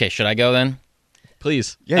 Okay, should I go then?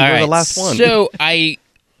 Please. Yeah, All you're the right, last one. So I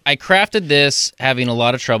crafted this having a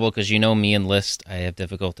lot of trouble because you know me and list, I have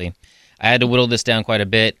difficulty. I had to whittle this down quite a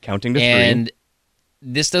bit. Counting to 3. And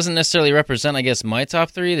this doesn't necessarily represent, I guess, my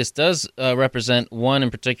top 3. This does represent one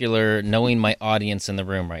in particular, knowing my audience in the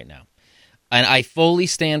room right now. And I fully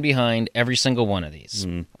stand behind every single one of these.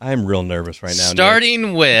 I'm real nervous right now. Nick.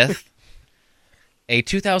 Starting with a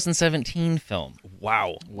 2017 film.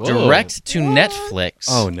 Wow. Whoa. Direct to Netflix.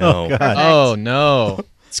 Oh no. Oh, God. Oh, no.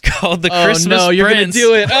 It's called The Oh, Christmas no. You're going to Prince.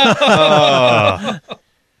 do it. Oh.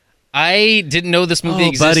 I didn't know this movie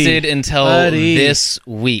Oh, buddy. existed until Buddy. this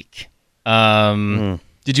week.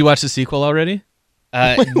 Did you watch the sequel already?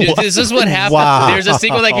 This is what happened. Wow. There's a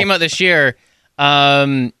sequel that came out this year.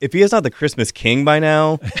 If he is not the Christmas King by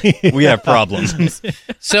now, we have problems.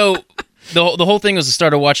 So the whole thing was I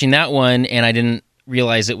started watching that one, and I didn't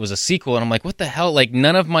realize it was a sequel. And I'm like, what the hell? Like,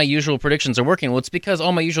 none of my usual predictions are working. Well, it's because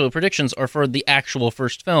all my usual predictions are for the actual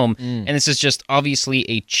first film. And this is just obviously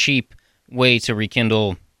a cheap way to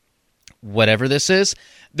rekindle whatever this is.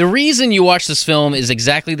 The reason you watch this film is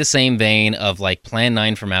exactly the same vein of like Plan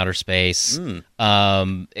 9 from Outer Space.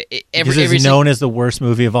 Because it's known as the worst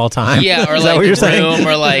movie of all time. Yeah, or Is that like what you're The saying? Room,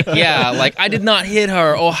 or like, yeah, like I did not hit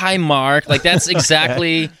her. Oh, hi, Mark. Like that's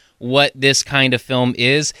exactly what this kind of film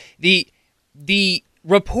is. The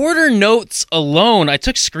reporter notes alone, I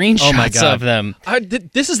took screenshots Oh my God. of them.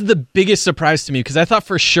 This is the biggest surprise to me because I thought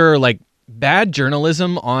for sure, like, bad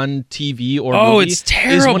journalism on TV or Oh, movie it's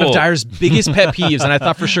is one of terrible. Dyer's biggest pet peeves, and I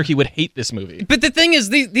thought for sure he would hate this movie. But the thing is,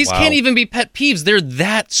 these Wow. can't even be pet peeves. They're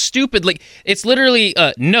that stupid. Like, it's literally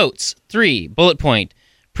notes 3 bullet point.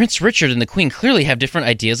 Prince Richard and the Queen clearly have different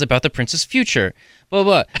ideas about the prince's future. Blah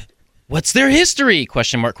blah. What's their history?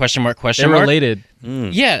 Question mark. Question mark. Question They're mark. related.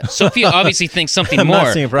 Yeah, Sophia obviously thinks something I'm not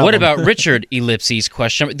more. seeing a problem. What about Richard? Ellipses.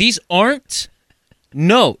 Question mark. These aren't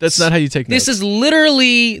notes. That's not how you take notes. This is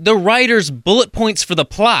literally the writer's bullet points for the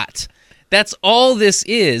plot. That's all this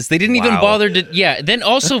is. They didn't even Wow. bother to. Yeah. Then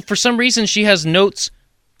also, for some reason, she has notes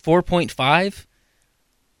 4.5.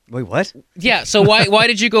 Wait, what? Yeah. So why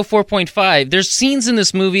did you go 4.5? There's scenes in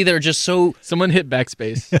this movie that are just so Someone hit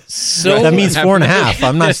backspace. That means 4.5.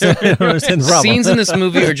 I'm not saying I don't understand the problem. scenes in this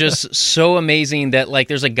movie are just so amazing that like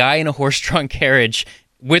there's a guy in a horse-drawn carriage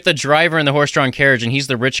with a driver in the horse-drawn carriage, and he's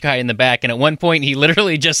the rich guy in the back. And at one point, he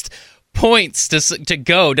literally just points to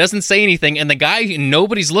go, doesn't say anything, and the guy,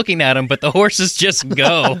 nobody's looking at him, but the horses just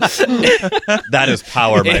go. That is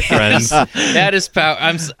power, my friends. That is power.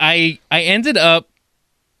 I ended up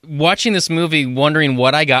watching this movie wondering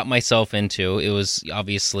what I got myself into. It was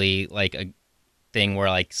obviously like a thing where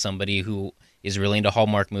like somebody who is really into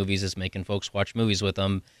Hallmark movies is making folks watch movies with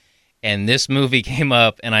them, and this movie came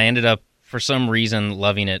up, and I ended up for some reason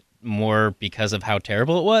loving it more because of how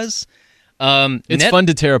terrible it was. It's fun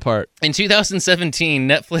to tear apart. In 2017,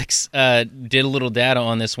 Netflix did a little data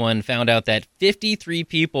on this one, found out that 53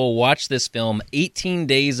 people watched this film 18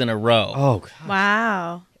 days in a row. Oh, God.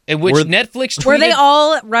 Wow. In which Were- Netflix tweeted... Were they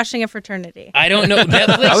all rushing a fraternity? I don't know.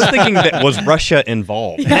 Netflix... I was thinking that was Russia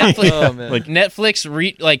involved. Netflix, Oh, man. Netflix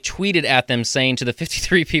tweeted at them saying to the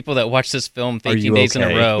 53 people that watched this film Are 18 you days in a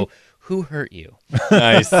okay? row, who hurt you?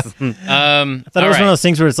 Nice. I thought it was one of those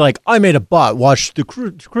things where it's like, I made a bot watch the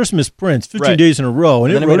Christmas Prince 15 Right. days in a row,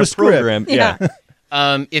 and And then it I wrote made a a script. program. Yeah.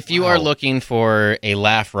 If you are looking for a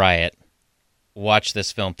laugh riot, watch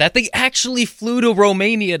this film. That they actually flew to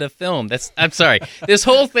Romania to film. I'm sorry. This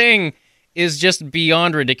whole thing is just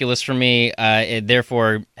beyond ridiculous for me. It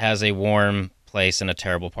therefore has a warm place and a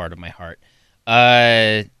terrible part of my heart.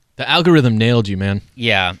 The algorithm nailed you, man.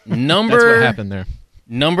 Yeah. That's what happened there.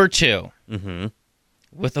 Number 2. Mm-hmm.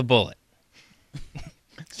 With a bullet.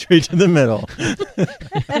 Straight to the middle.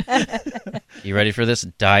 You ready for this?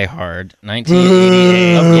 Die Hard,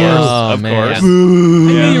 1988. Of course. Yes. Oh, of man. course. I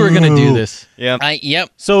knew you were going to do this. Yeah. Yep.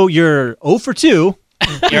 So you're 0 for 2.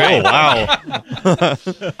 You're right. Oh,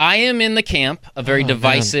 wow. I am in the camp, a very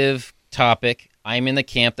divisive topic. I'm in the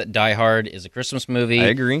camp that Die Hard is a Christmas movie. I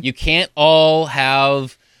agree. You can't all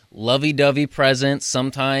have lovey-dovey presents.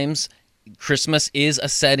 Sometimes Christmas is a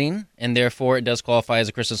setting, and therefore it does qualify as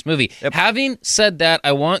a Christmas movie. Yep. Having said that,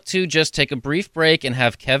 I want to just take a brief break and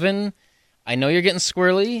have Kevin. I know you're getting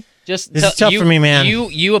squirrely. Just This is tough for me, man.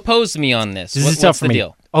 You opposed me on this. This is What's tough for the me.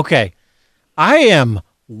 deal? Okay. I am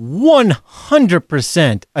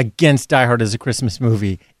 100% against Die Hard as a Christmas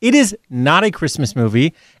movie. It is not a Christmas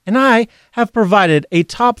movie, and I have provided a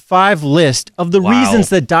top 5 list of the Wow. reasons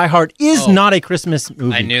that Die Hard is not a Christmas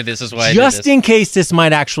movie. I knew this is why I Just did this. in case this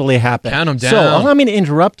might actually happen. Count 'em So down. allow me to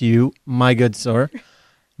interrupt you, my good sir.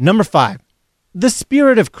 Number 5. The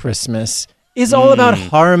spirit of Christmas is all about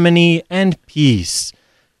harmony and peace.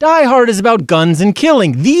 Die Hard is about guns and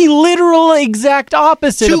killing. The literal exact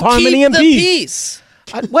opposite of harmony keep and the peace.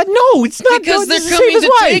 What? No, it's not. Because no, they're it's to coming save his to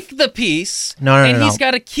wife. take the peace. No, and no. he's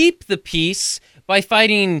got to keep the peace by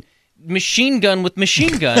fighting machine gun with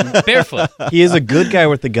machine gun barefoot. He is a good guy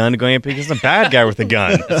with a gun going up against a bad guy with a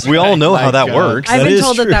gun. We all know how that God. works. I've That been is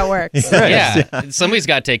told true. that works. Yeah, somebody's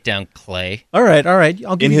got to take down Clay. All right.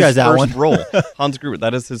 I'll give In you his guys that first one. role, Hans Gruber.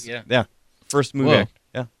 That is his first movie. Whoa.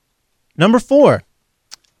 Yeah. Number 4.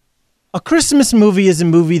 A Christmas movie is a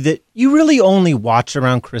movie that you really only watch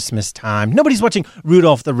around Christmas time. Nobody's watching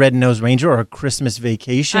Rudolph the Red-Nosed Reindeer or A Christmas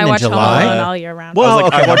Vacation I in watch Home July. Alone all year round. Well, I was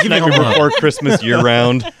like, okay, I watch I'll give you Nightmare Home Alone. Before Christmas year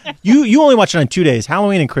round. You only watch it on 2 days,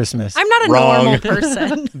 Halloween and Christmas. I'm not a Wrong. normal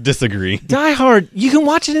person. Disagree. Die Hard, you can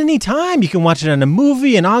watch it any time. You can watch it on a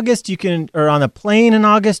movie in August. Or on a plane in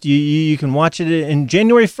August. You can watch it in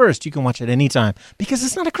January 1st. You can watch it anytime because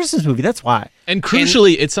it's not a Christmas movie. That's why. And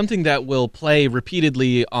crucially, it's something that will play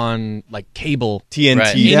repeatedly on like cable TNT. Right.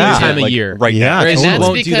 any Yeah. time of like, year. Right Yeah, now. Whereas totally. we That's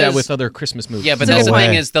won't do that because- with other Christmas movies. Yeah, but No that's the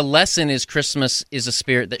thing way. is the lesson is Christmas is a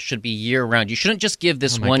spirit that should be year round. You shouldn't just give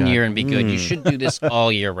this Oh my one God. year and be good. You should do this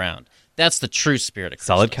all year round. That's the true spirit of Christmas.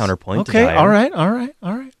 Solid counterpoint. Okay, to Dyer. all right.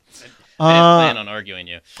 I didn't plan on arguing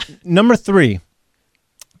you. Number 3.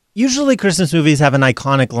 Usually Christmas movies have an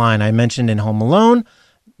iconic line. I mentioned in Home Alone,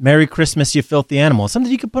 Merry Christmas, you filthy animal.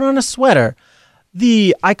 Something you could put on a sweater.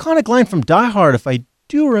 The iconic line from Die Hard, if I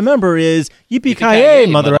do remember is Yippee Ki Yippee-ki-yay,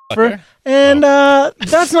 Yay, mother effer. motherfucker. And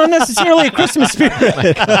that's not necessarily a Christmas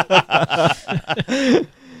spirit.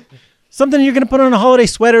 Something you're going to put on a holiday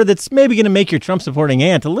sweater that's maybe going to make your Trump supporting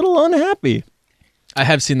aunt a little unhappy. I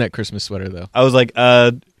have seen that Christmas sweater though. I was like,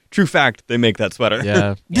 true fact, they make that sweater.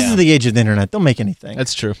 Yeah, This is the age of the internet. They'll make anything.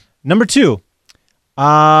 that's true. Number 2.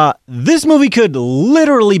 This movie could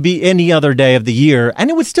literally be any other day of the year, and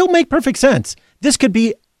it would still make perfect sense. This could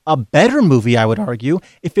be a better movie, I would argue,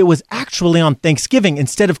 if it was actually on Thanksgiving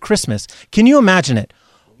instead of Christmas. Can you imagine it?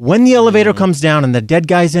 When the elevator comes down and the dead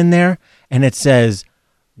guy's in there, and it says,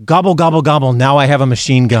 "Gobble, gobble, gobble, now I have a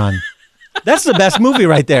machine gun." That's the best movie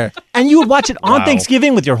right there. And you would watch it on Wow.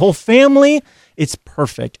 Thanksgiving with your whole family. It's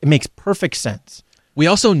perfect. It makes perfect sense. We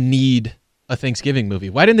also need a Thanksgiving movie.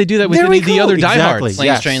 Why didn't they do that with There any we of the go. other Die Exactly. Hards? Planes,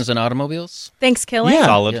 Yes. Trains, and Automobiles. Thanksgiving. Yeah.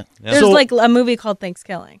 Solid. Yeah. Yeah. There's So- like a movie called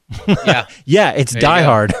Thanksgiving. Yeah. Yeah, it's There you Die go.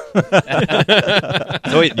 Hard.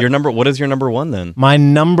 So wait, what is your number one then? My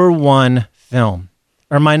number one film,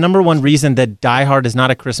 or my number one reason that Die Hard is not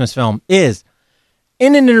a Christmas film, is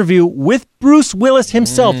in an interview with Bruce Willis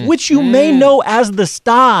himself, which you may know as the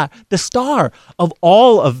star of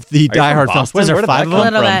all of the Die from Hard films. Boston? Was there Where did 5 that of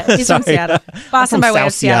A them? little bit. He's from Sorry. Seattle. Boston From by way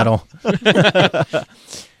of South Seattle.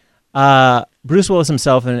 Bruce Willis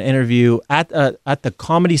himself in an interview at the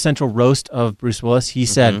Comedy Central roast of Bruce Willis, he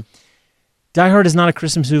said, Die Hard is not a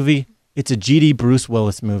Christmas movie. It's a GD Bruce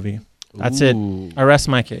Willis movie. That's it. I rest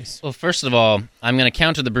my case. Well, first of all, I'm going to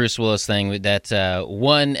counter the Bruce Willis thing with that,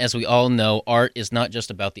 one, as we all know, art is not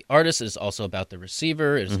just about the artist, it is also about the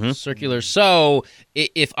receiver. It is circular. So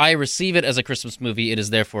if I receive it as a Christmas movie, it is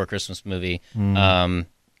therefore a Christmas movie. I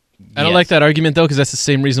don't like that argument though, because that's the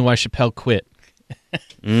same reason why Chappelle quit.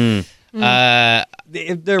 I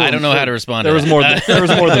don't know how to respond There to was that. more. There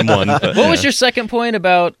was more than one. But, What was your second point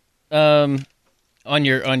about on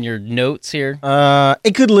your notes here?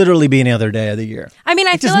 It could literally be any other day of the year. I mean,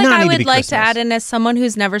 I It feel does like not I need to would be like to Christmas. add in as someone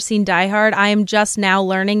who's never seen Die Hard. I am just now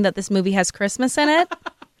learning that this movie has Christmas in it.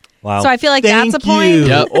 Wow. So I feel like Thank that's a point. you.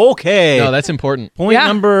 Yep. Okay. No, that's important. Point Yeah.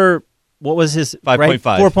 number, what was his?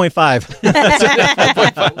 5.5.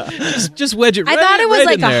 4.5. Just wedge it. I right thought it was right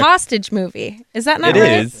like in a there. hostage movie. Is that not It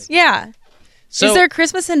right? is. Yeah. So is there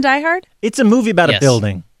Christmas in Die Hard? It's a movie about Yes. a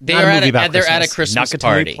building. they not are a movie about they're at a Christmas. Christmas Nakatomi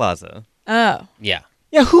party. Plaza. Oh. Yeah.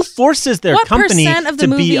 Yeah, who forces their What company percent of the to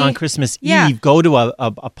movie- be on Christmas Yeah. Eve, go to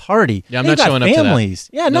a party? Yeah, I'm They've not got showing up to that. families.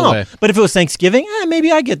 Yeah, No no. way. But if it was Thanksgiving,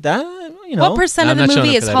 maybe I get that. You know. What percent I'm of the not showing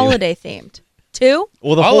movie up is for that either. holiday themed? 2?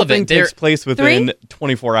 Well, the All whole of it, thing they're- takes place within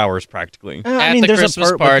 24 hours, practically. I At mean, the there's Christmas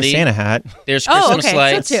a part with party. the Santa hat. There's Oh, Christmas okay, so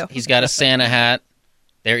lights. two. He's got a Santa hat.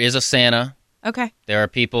 There is a Santa. Okay. There are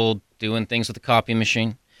people doing things with the copy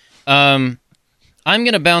machine. I'm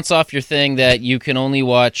going to bounce off your thing that you can only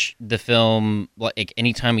watch the film like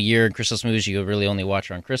any time of year. Christmas movies you really only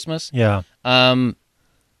watch around Christmas. Yeah.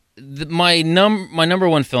 My number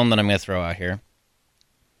one film that I'm going to throw out here,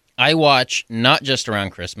 I watch not just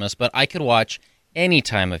around Christmas, but I could watch any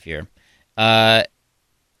time of year, and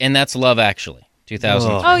that's Love Actually,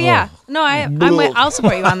 2000. Oh, yeah. No, I'll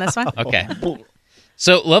support you on this one. Okay.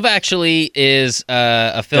 So, Love Actually is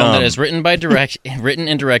a film Dumb. that is written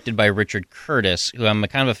and directed by Richard Curtis, who I'm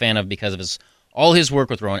kind of a fan of because of all his work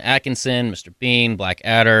with Rowan Atkinson, Mr. Bean,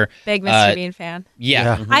 Blackadder. Big Mr. Bean fan.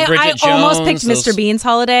 Yeah, Yeah. I Bridget almost Jones, picked Mr. Bean's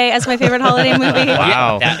Holiday as my favorite holiday movie.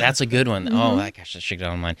 Wow. Yeah, that's a good one. Oh, gosh, that should get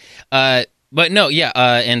on mine. But no, yeah,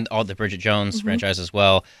 and all the Bridget Jones franchise as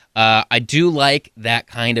well. I do like that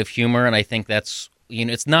kind of humor, and I think that's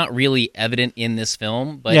it's not really evident in this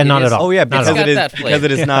film, but Yeah, it not is- at all. Oh yeah, Not because at all. it is Got that flavor. because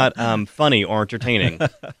it is not funny or entertaining.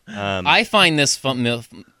 I find this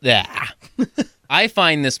I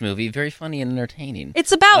find this movie very funny and entertaining.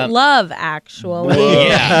 It's about love, actually.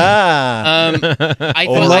 Yeah. I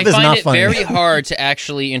love is find not it funny. very hard to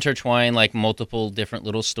actually intertwine like multiple different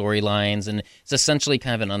little storylines, and it's essentially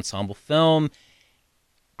kind of an ensemble film.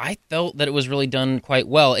 I felt that it was really done quite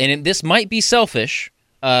well, and this might be selfish,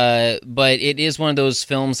 but it is one of those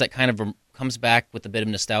films that kind of comes back with a bit of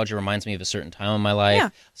nostalgia, reminds me of a certain time in my life. Yeah.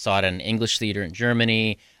 Saw it in an English theater in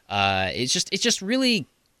Germany. It's just really,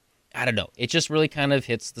 I don't know. It just really kind of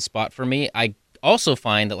hits the spot for me. I also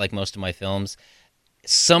find that like most of my films,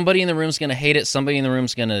 somebody in the room's gonna hate it. Somebody in the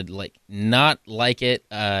room's gonna not like it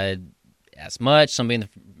as much. Somebody in the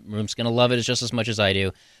room's gonna love it just as much as I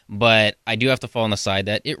do. But I do have to fall on the side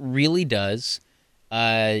that it really does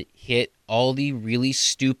hit all the really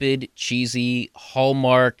stupid, cheesy,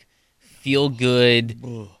 Hallmark, feel-good,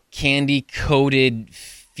 candy-coated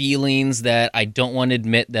feelings that I don't want to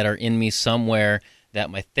admit that are in me somewhere that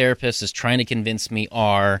my therapist is trying to convince me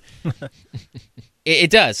are.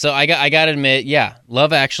 It does. So I got to admit, yeah,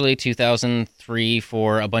 Love Actually 2003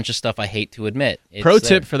 for a bunch of stuff I hate to admit. It's Pro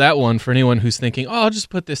there. tip for that one for anyone who's thinking, "Oh, I'll just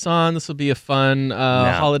put this on. This will be a fun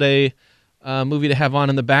holiday movie to have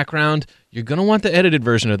on in the background." You're gonna want the edited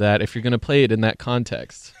version of that if you're gonna play it in that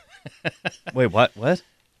context. Wait, what? What?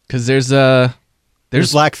 Because there's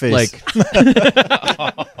blackface.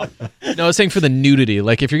 No, I was saying for the nudity.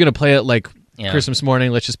 Like if you're gonna play it like Yeah. Christmas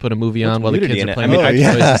morning, let's just put a movie on while the nudity kids in are it? playing I with mean,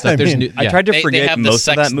 toys and stuff. I There's mean, I tried to They forget have the most of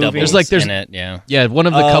sex that movie. doubles There's in it, yeah. Yeah, one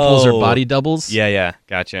of the couples are Oh. body doubles. Yeah,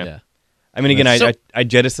 gotcha. Yeah. I mean, again, So- I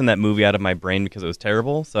jettisoned that movie out of my brain because it was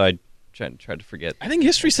terrible, so I tried to forget. I think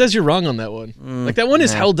history says you're wrong on that one. Like that one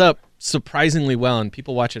is held up surprisingly well, and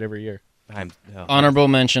people watch it every year. Honorable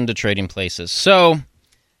mention to Trading Places. So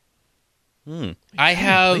I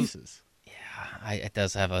have. Places. It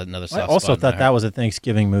does have another I soft also spot in thought there. that was a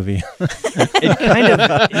Thanksgiving movie. It kind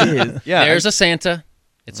of is. Yeah. There's a Santa.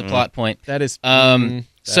 It's a plot point. That is.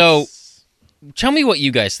 So tell me what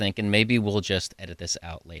you guys think, and maybe we'll just edit this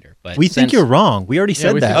out later. But We think since you're wrong. We already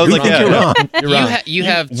said we that. think We you're think wrong. you're wrong. You're wrong. You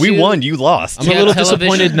have we two- won. You lost. I'm a Yeah, little television.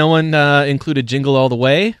 disappointed no one included Jingle All the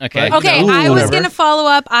Way. Okay. but, Okay, you know, I was whatever. going to follow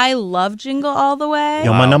up. I love Jingle All the Way.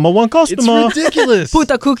 You're my number one It's customer. ridiculous. Put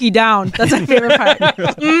the cookie down. That's my favorite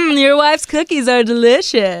part. Your wife's cookies are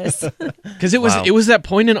delicious. Because it was Wow. it was that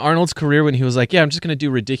point in Arnold's career when he was like, "Yeah, I'm just going to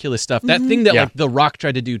do ridiculous stuff." That thing that Yeah. like The Rock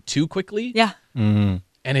tried to do too quickly, Yeah.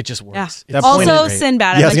 and it just works. Yeah. It's That point Also, is great.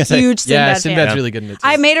 Sinbad. Yeah, I I'm was a gonna say- huge Sinbad Yeah, fan. Sinbad's really good in it. Too.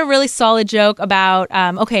 I made a really solid joke about,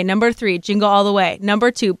 okay, number 3, Jingle All the Way.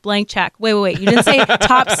 Number 2, Blank Check. Wait. You didn't say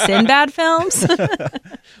top Sinbad films?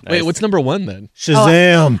 Wait, what's number 1 then?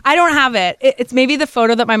 Shazam. I don't have it. It's maybe the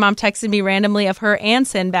photo that my mom texted me randomly of her and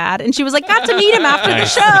Sinbad. And she was like, got to meet him after the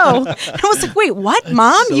show. And I was like, wait, what,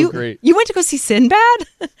 Mom? so you great. you went to go see Sinbad?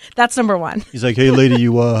 That's number 1. He's like, hey, lady,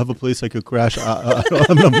 you have a place I could crash. I don't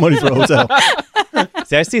have enough money for a hotel.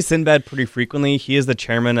 See, I see Sinbad pretty frequently. He is the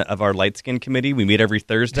chairman of our light skin committee. We meet every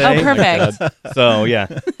Thursday. Oh, perfect. So yeah,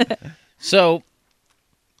 So,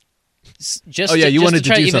 just Oh, yeah, you just wanted to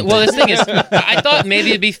try do even. something. Well, this thing is, I thought maybe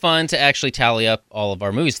it'd be fun to actually tally up all of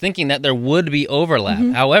our movies, thinking that there would be overlap.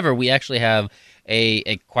 However, we actually have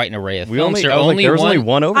a quite an array of we films. only there was only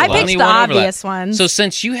one I overlap. picked Only the one overlap. obvious ones. So,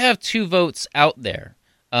 since you have 2 votes out there,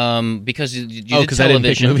 because you did Oh, 'cause I didn't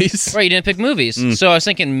pick television, movies? right? You didn't pick movies. So I was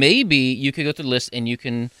thinking maybe you could go through the list and you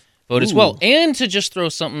can vote as well. And to just throw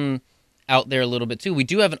something out there a little bit too, we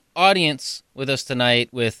do have an audience with us tonight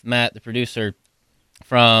with Matt, the producer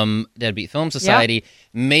from Deadbeat Film Society.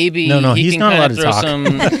 Maybe No, he he's can not kind allowed of to throw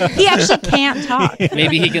talk. some. He actually can't talk.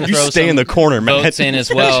 Maybe he can You throw stay some in the corner, Matt. votes in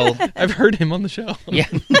as well. I've heard him on the show. Yeah,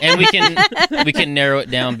 and we can narrow it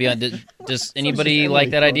down beyond. Does anybody like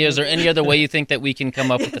that idea? Is there any other way you think that we can come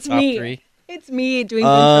up with the top me. 3? It's me doing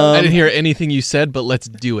I the didn't hear anything you said, but let's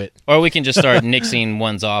do it. Or we can just start nixing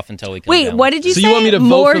ones off until we come Wait, down. what did you So say? you want me to vote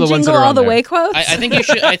More for the ones that Jingle are All on the there? Way quotes? I think you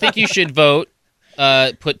should. I think you should vote.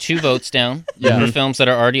 Put 2 votes down for films that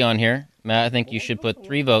are already on here. Matt, I think you should put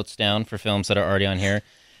 3 votes down for films that are already on here.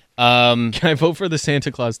 Can I vote for the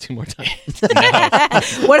Santa Claus 2 more times?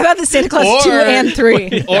 What about the Santa Claus 2 and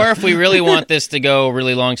 3? Or if we really want this to go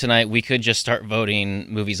really long tonight, we could just start voting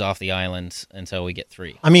movies off the island until we get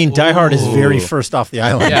 3. I mean, Die Hard is very first off the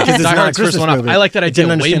island. Yeah, because it's Die not a Hard's first Christmas one off. movie. I like that It idea didn't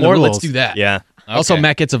way understand the more. Let's rules. do that. Yeah. Also, Okay.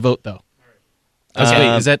 Matt gets a vote though. Wait,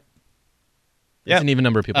 is that? Yeah. That's an even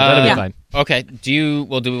number of people. That'll be Yeah. fine. Okay. Do we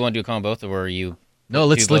want to do a combo both, or are you? No,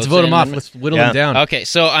 let's 2 vote votes them in? off. Let's whittle Yeah. them down. Okay,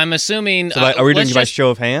 so I'm assuming. So are we doing let's by just, show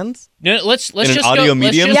of hands? no, let's in an just audio go,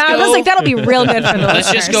 medium? Let's just Yeah, I go, was like, that'll be real good for the Let's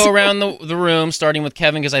just listeners. go around the room, starting with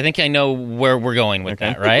Kevin, because I think I know where we're going with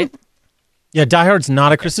that, right? Yeah, Die Hard's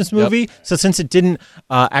not a Christmas movie, so since it didn't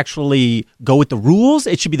actually go with the rules,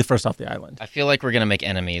 it should be the first off the island. I feel like we're gonna make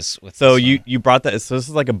enemies with. So this you brought that. So this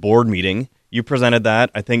is like a board meeting. You presented that.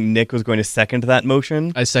 I think Nick was going to second that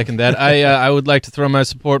motion. I second that. I would like to throw my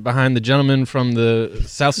support behind the gentleman from the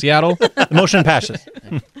South Seattle. The motion passes.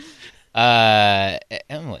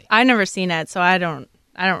 Emily. I've never seen it, so I don't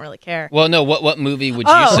really care. Well, no. What movie would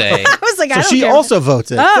you Oh, say? I was like, I So don't she care. also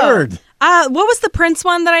votes it. Oh. Third. What was the Prince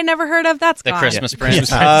one that I never heard of? That's The gone. Christmas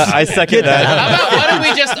Prince. I second that. How about why don't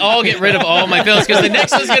we just all get rid of all my films? Because the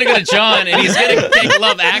next one's gonna go to John, and he's gonna take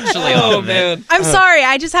Love Actually off of it. I'm sorry,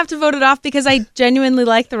 I just have to vote it off because I genuinely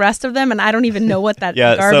like the rest of them, and I don't even know what that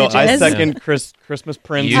Yeah. So garbage I is. second Christmas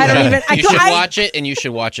Prince. You, I don't even- I you go- should I- watch it, and you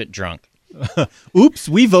should watch it drunk. Oops,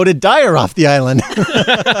 we voted Dyer off the island.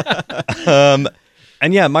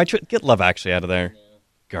 And yeah, my get Love Actually out of there.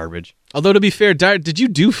 Garbage. Although to be fair, did you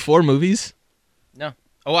do 4 movies? No.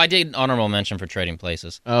 Oh, I did an honorable mention for Trading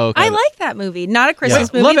Places. Oh, okay. I like that movie. Not a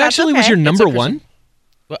Christmas movie. Love that's Actually okay. was your number It's a 1.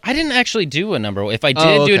 Well, I didn't actually do a number. If I did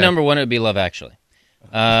Oh, do a okay. number 1, it would be Love Actually.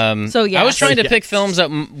 So, I was yes. trying to pick films that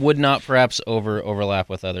would not perhaps overlap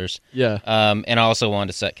with others. Yeah. And I also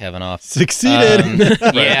wanted to set Kevin off. Succeeded.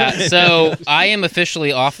 Yeah, so I am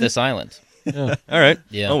officially off this island. All right.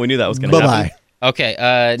 Yeah. Oh, we knew that was going to happen. Bye-bye.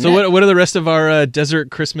 Okay. So what are the rest of our desert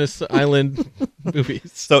Christmas island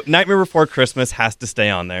movies? So Nightmare Before Christmas has to stay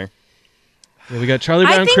on there. Yeah, we got Charlie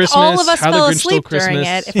Brown I think Christmas, all of us How fell the Grinch Stole asleep during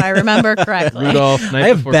Christmas, it, if I remember correctly. Rudolph, Night I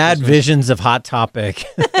have Before bad Christmas. visions of Hot Topic.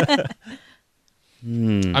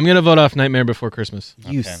 I'm gonna vote off Nightmare Before Christmas.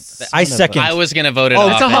 I second. I was going to vote it Oh,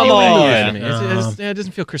 off. it's a anyway. Halloween movie for me. It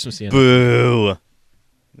doesn't feel Christmassy enough. Boo.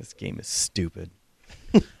 This game is stupid.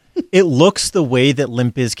 It looks the way that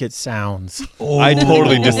Limp Bizkit sounds. I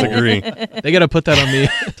totally disagree. They gotta put that on me.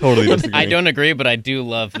 Totally disagree. I don't agree, but I do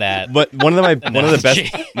love that. But one of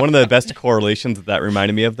Analogy. the best correlations that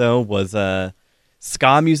reminded me of though was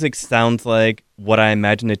ska music sounds like what I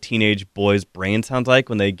imagine a teenage boy's brain sounds like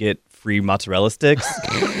when they get free mozzarella sticks.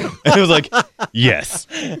 And it was like, yes,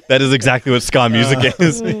 that is exactly what ska music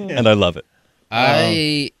is, and I love it.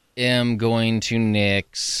 I am going to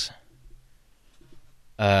nix.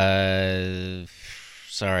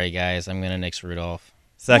 Sorry guys, I'm gonna nix Rudolph.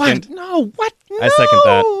 Second, What? No, what? I second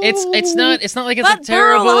that. It's not like it's But like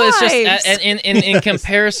terrible. they're It's just lives. in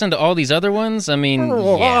comparison to all these other ones. I mean,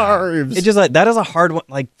 yeah. It's just like that is a hard one.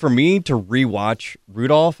 Like for me to rewatch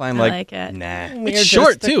Rudolph, I'm I like, like it. nah. It's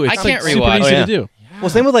short too. It's I can't like super rewatch. easy Oh, yeah. to do. Well,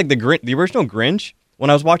 same with like the original Grinch. When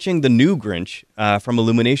I was watching the new Grinch from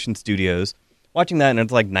Illumination Studios, watching that, and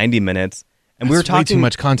it's like 90 minutes, and we were That's way talking too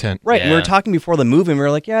much content. Right, and we were Yeah. talking before the movie, and we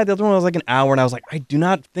were like, yeah, the other one was like an hour, and I was like, I do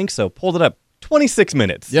not think so. Pulled it up, 26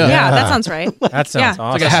 minutes. Yeah. Yeah, that sounds right. That sounds Yeah.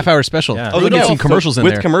 awesome. It's like a half-hour special. Yeah. I was like, Get yeah, some commercials in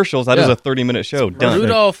with there. commercials, that is Yeah. a 30-minute show. Done.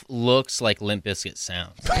 Rudolph looks like Limp Bizkit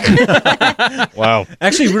sounds. Wow.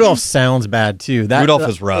 Actually, Rudolph sounds bad too. That Rudolph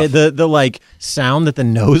is rough. The like sound that the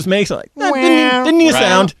nose makes, like that didn't need a Right.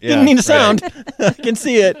 sound. Yeah, Didn't need a right. sound. I can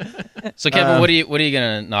see it. So Kevin, what are you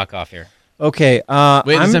gonna knock off here? Okay. Wait, I'm-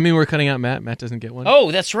 does that mean we're cutting out Matt? Matt doesn't get one.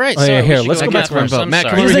 Oh, that's right. Oh, yeah, Sorry, we here, should let's go Matt back to first. vote. I'm Matt, sorry.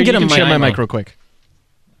 come over He doesn't here. get You a can share my mic. mic real quick.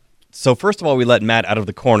 So first of all, we let Matt out of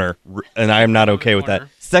the corner, and I am not okay with that.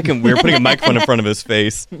 Second, we were putting a microphone in front of his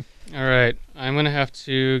face. All right, I'm gonna have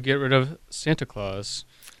to get rid of Santa Claus.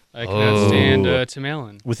 I cannot stand Tim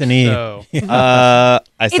Allen. With an E. So, I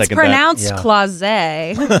second It's pronounced Yeah. Clause.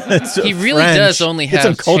 It's He really French. does only It's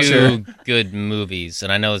some have culture. 2 good movies,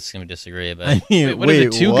 and I know it's going to disagree, but I mean, Wait, what are the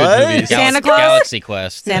two good what? movies? Santa Claus? Galaxy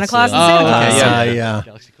Quest. Santa That's Claus it. and Santa Oh, Claus. okay, yeah.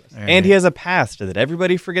 yeah. that. And he has a past that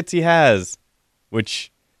everybody forgets he has,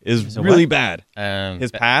 which is a really what? bad.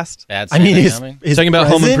 His past? Bad I mean, Santa his coming? his Talking about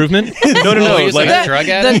Home present? Improvement? No, Oh, he was like a drug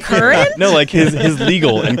The addict? current? No, like his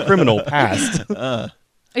legal and criminal past.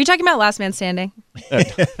 Are you talking about Last Man Standing?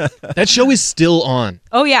 That show is still on.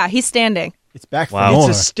 Oh yeah, he's standing. It's back for Wow. more.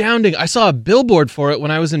 It's astounding. I saw a billboard for it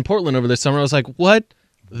when I was in Portland over this summer. I was like, what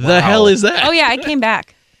the hell is that? Oh yeah, it came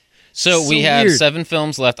back. So we So have weird. 7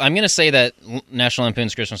 films left. I'm going to say that National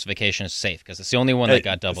Lampoon's Christmas Vacation is safe because it's the only one that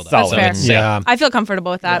got doubled up. solid. So That's it's fair. safe. Yeah. I feel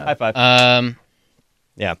comfortable with that. High five.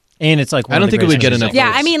 Yeah. And it's like one I don't of the think it would great get things enough. Yeah,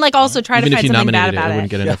 votes. I mean, like also try Even to if find you something bad nominated it, it about wouldn't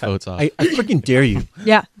it. get enough votes off. I freaking dare you.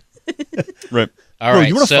 Yeah. Right. All Bro, right,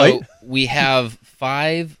 you wanna so fight? we have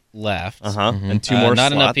 5 left. Uh-huh. And 2 more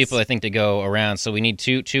Not slots. enough people, I think, to go around, so we need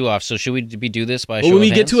two off. So should we do this by Well, show when of we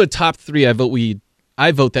get hands? to a top 3,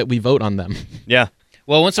 I vote that we vote on them. Yeah.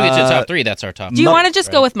 Well, once we get to the top 3, that's our top. Do you Mupp- want to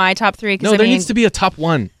just go with my top 3? No, there needs to be a top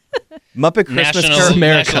 1. Muppet Christmas National, Carol.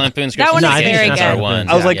 America. National Lampoon's That Christmas one is Vacation very is our good. one.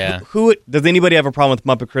 I was like, yeah. who does anybody have a problem with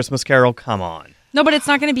Muppet Christmas Carol? Come on. No, but it's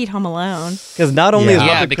not going to beat Home Alone. Because not only is Yeah.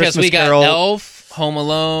 Yeah, Muppet because Christmas we got Carol, Elf, Home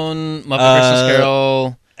Alone, Muppet Christmas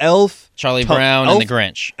Carol, Elf, Charlie To- Brown, Elf- and The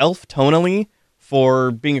Grinch. Elf tonally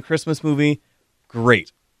for being a Christmas movie,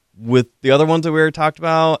 great. With the other ones that we already talked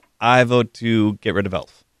about, I vote to get rid of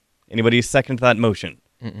Elf. Anybody second to that motion?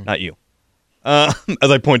 Not you. As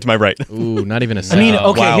I point to my right. Ooh, not even a I second. mean,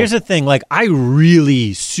 Oh, okay, wow. here's the thing. Like, I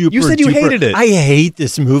really super. You said you duper- hated it. I hate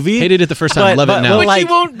this movie. Hated it the first time, love it now. But, like, you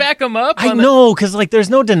won't back them up. I know, because like,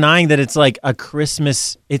 there's no denying that it's like a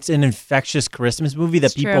Christmas. It's an infectious Christmas movie that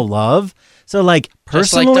It's people true. love. So, like,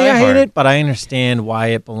 Just like personally, Die I hate Hard. it, but I understand why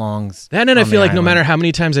it belongs. That and I on feel the like no island. matter how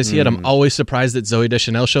many times I see it, I'm always surprised that Zoe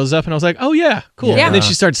Deschanel shows up, and I was like, "Oh yeah, cool." Yeah. And then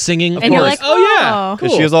she starts singing, And you're course. like, "Oh yeah, oh. Because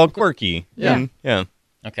cool." she is all quirky. Yeah. And- yeah.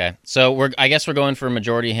 Okay, so I guess we're going for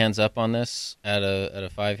majority hands up on this at a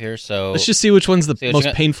 5 here. So Let's just see which one's the See what you most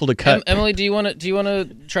got. painful to cut. Emily, do you want to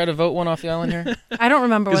try to vote one off the island here? I don't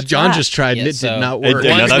remember Because what's John that. just tried and Yeah, it so- did not It work. did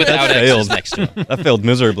not. One's that without failed. X's next to him. That failed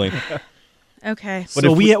miserably. Okay. But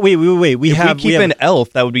So if wait. We If have we keep an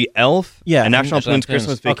Elf, that would be Elf Yeah, and National National Lampoon's Lampoon's.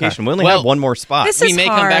 Christmas Okay. Vacation. We only Well, have one more spot. This We is may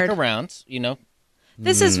come back hard. around, you know.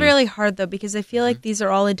 This is really hard though because I feel like these are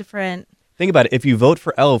all a different. Think about it. If you vote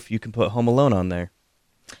for Elf, you can put Home Alone on there.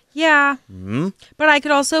 Yeah, but I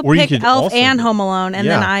could also Or you pick could Elf also and do- Home Alone, and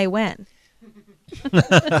then Yeah. I win.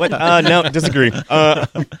 What? No, disagree.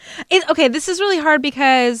 Okay, this is really hard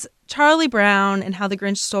because Charlie Brown and How the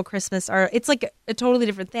Grinch Stole Christmas it's like a totally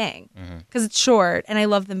different thing because it's short, and I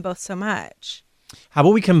love them both so much. How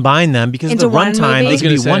about we combine them because Into the one runtime movie? they could be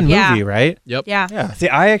I was one gonna say. movie, right? Yep. Yeah. Yeah. See,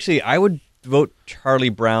 I would vote Charlie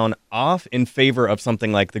Brown off in favor of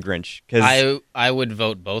something like The Grinch. Because I would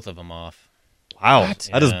vote both of them off. wow,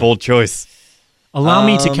 that is a bold choice. Allow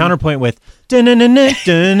me to counterpoint with.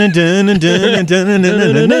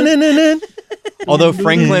 Although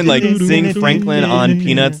Franklin, like seeing Franklin on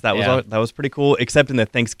Peanuts, that was Yeah. that was pretty cool. Except in the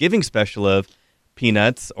Thanksgiving special of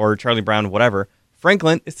Peanuts or Charlie Brown, whatever,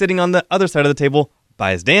 Franklin is sitting on the other side of the table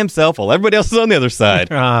by his damn self, while everybody else is on the other side.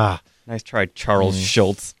 Ah, Nice try, Charles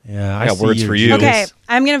Schultz. yeah. I got see words your for you. juice. Okay,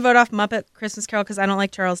 I'm gonna vote off Muppet Christmas Carol because I don't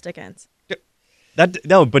like Charles Dickens.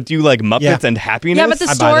 No, but do you like Muppets Yeah. and happiness? Yeah, but the I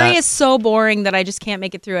buy story that. is so boring that I just can't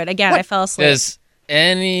make it through it. Again, I fell asleep. Does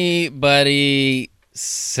anybody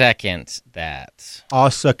second that?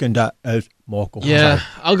 I'll second that as Michael. Yeah,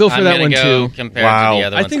 I'll go for I'm that gonna one go too. compared Wow. to the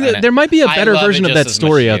other I ones. think that there might be a I better love version it of just that as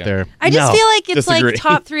story much as out you. there. I just No, feel like it's disagree. like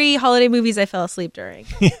top 3 holiday movies I fell asleep during.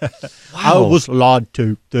 I was lied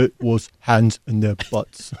to. That was hands in their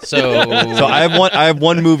butts. So So I have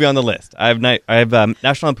one movie on the list. I have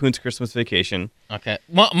National Lampoon's Christmas Vacation. okay,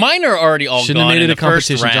 mine are already all Shouldn't gone have made in it a the first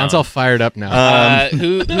competition. round. John's all fired up now.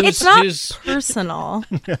 Who's It's not who's, personal.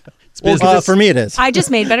 For me, it is. I just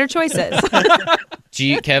made better choices.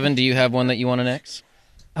 Kevin? Do you have one that you want to next?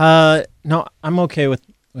 No, I'm okay with.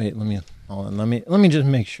 Wait, hold on. Let me just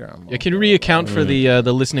make sure. I'm Yeah, can you reaccount for the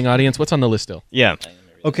listening audience? What's on the list still? Yeah,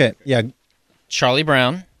 okay. Yeah. Charlie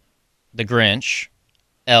Brown, The Grinch,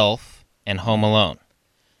 Elf, and Home Alone.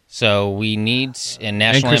 So we need, and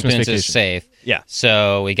National Christmas Lampoon's is Vacation. safe. yeah.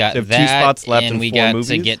 So we got So that, 2 spots left and in we 4 got to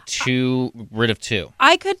movies? get rid of 2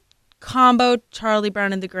 I could combo Charlie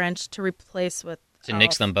Brown and the Grinch to replace with to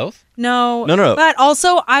nix Elf. them both. No. No. But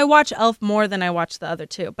also, I watch Elf more than I watch the other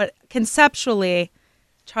 2. But conceptually,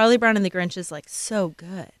 Charlie Brown and the Grinch is like so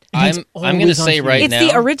good. And it's I'm going to always on say TV. right It's now,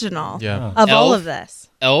 the original Yeah. of all Elf. of this.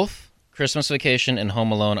 Elf, Christmas Vacation, and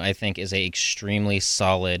Home Alone. I think is a extremely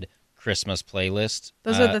solid Christmas playlist.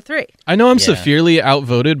 Those are the 3. I know I'm Yeah. severely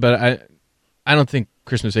outvoted, but I don't think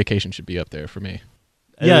Christmas Vacation should be up there for me.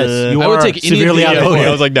 Yes, you I would are take any of severely the- out yeah, of the I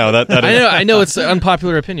way. was like, no, that is, I know it's an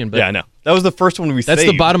unpopular opinion, but yeah, I know. That was the first one we that's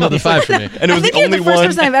saved. the bottom of the 5 for me. and it I was think the you're only the first one.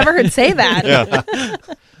 person I've ever heard say that.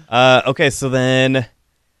 Yeah. Okay, so then,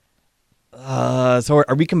 so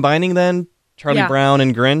are we combining then Charlie Yeah. Brown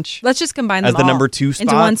and Grinch Let's just combine them as the all number 2 spot?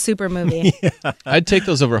 into one super movie. I'd take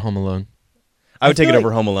those over Home Alone. I would take it feel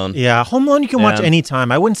over Home Alone. Yeah, Home Alone you can watch Yeah.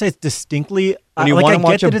 anytime. I wouldn't say it's distinctly. When you like, want I to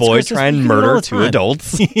watch get a that it's boy Christmas, try and you can do it all murder the 2 time.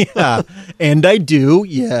 adults, Yeah, and I do.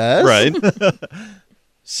 Yes. right?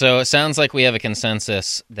 So it sounds like we have a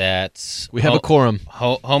consensus that We have a quorum.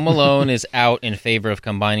 Home Alone is out in favor of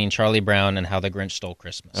combining Charlie Brown and How the Grinch Stole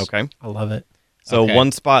Christmas. Okay, I love it. so Okay.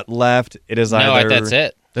 1 spot left. It is No, either. that's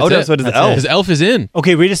it. That's no, it. so it is That's Elf. it. Because Elf is in.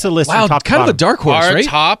 Okay, read us a list. Wow, from top to kind of a bottom. dark horse, Our right?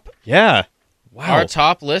 top, Yeah. our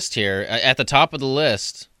top list here at the top of the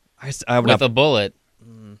list I would with not. a bullet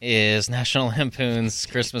is National Lampoon's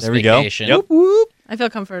Christmas There we go. Vacation. Yep. I feel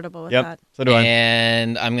comfortable with Yep. that. So do I.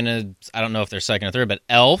 And I don't know if they're second or third, but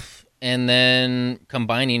Elf, and then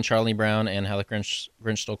combining Charlie Brown and How the Grinch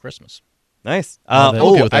Stole Christmas. Nice. Love it.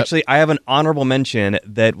 Okay with that. Actually, I have an honorable mention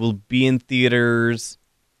that will be in theaters.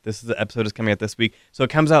 This is the episode is coming out this week, so it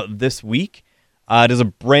comes out this week. It is a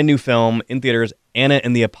brand new film in theaters, Anna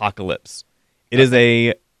and the Apocalypse. It is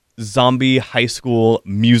a zombie high school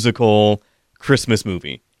musical Christmas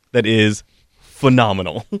movie that is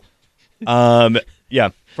phenomenal. Yeah,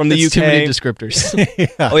 from the That's UK. too many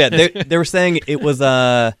descriptors. Oh yeah, they were saying it was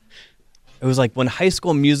like when High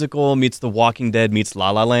School Musical meets The Walking Dead meets La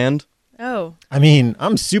La Land. Oh. I mean,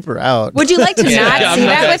 I'm super out. Would you like to not I'm see not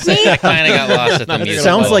that gonna with me? say I kind of got lost at the It musical.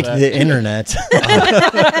 sounds like the internet.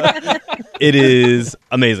 It is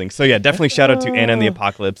amazing. So yeah, definitely shout out to Anna and the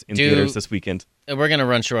Apocalypse in Dude. theaters this weekend. We're gonna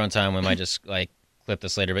run short on time. We might just clip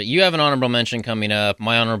this later. But you have an honorable mention coming up.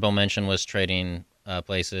 My honorable mention was Trading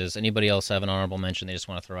Places. Anybody else have an honorable mention they just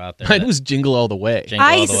want to throw out there? Mine was Jingle All the Way. Jingle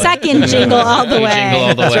I All the Way. second Jingle All the Way. Jingle All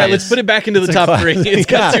the That's Way. right. Let's put it back into the It's a top 3. classic. It's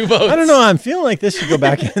got Yeah. 2 votes. I don't know. I'm feeling like this should go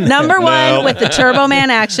back in. Number No. one with the Turbo Man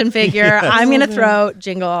action figure. I'm gonna throw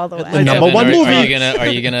Jingle All the my Way. number Kevin, one are movie. Are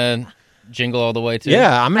you gonna jingle all the way too?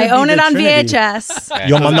 Yeah, I'm. I gonna own be it the on Trinity. VHS. Okay.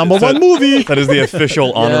 You're my number one movie. That is the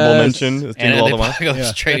official honorable Yes. mention. Is And Jingle All the the Way. Apocalypse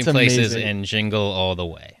Yeah, Trading that's Places amazing. and Jingle All the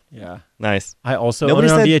Way. Yeah. Nice. I also Nobody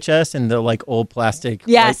own it on said- VHS in the like old plastic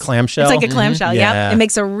Yes. like, clamshell. It's like a clamshell. Yeah. Yeah. It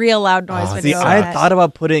makes a real loud noise when See, you open I it. thought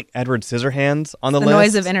about putting Edward Scissorhands on the the list.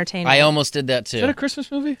 noise of entertainment. I almost did that Is that a too.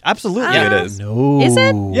 Christmas movie? Absolutely, Yeah. it is. No. Is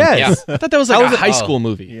it? Yes. I thought that was like How a is it- high school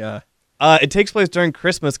movie. Yeah. It takes place during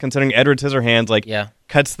Christmas, considering Edward Scissorhands Yeah.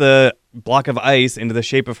 cuts the block of ice into the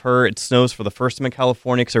shape of her. It snows for the first time in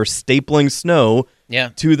California because they're stapling snow Yeah.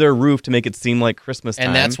 to their roof to make it seem like Christmas time.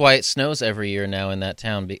 And that's why it snows every year now in that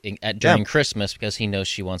town during Christmas, because he knows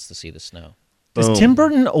she wants to see the snow. Does Boom. Tim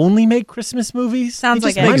Burton only make Christmas movies? Sounds He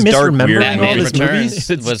like just- it. Am I Makes dark, misremembering weird all Batman his Returns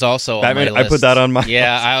movies? was also on Batman- my list. I put that on my-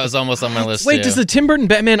 Yeah, I was almost on my list. Wait, too. does the Tim Burton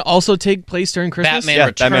Batman also take place during Christmas? Batman Yeah,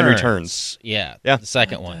 Returns? Batman Returns. Yeah, Yeah. the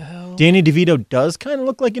second one. Danny DeVito does kind of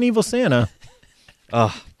look like an evil Santa.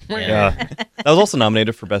 Oh, yeah. That was also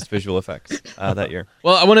nominated for Best Visual Effects that year.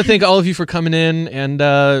 Well, I want to thank all of you for coming in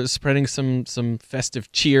and spreading some festive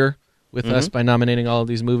cheer with us by nominating all of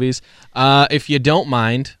these movies. If you don't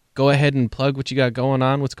mind, go ahead and plug what you got going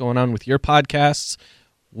on, what's going on with your podcasts,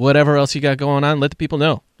 whatever else you got going on. Let the people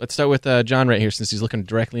know. Let's start with John right here, since he's looking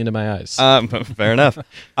directly into my eyes. Fair enough.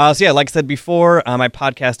 So yeah, like I said before, my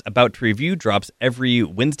podcast About to Review drops every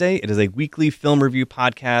Wednesday. It is a weekly film review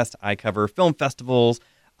podcast. I cover film festivals.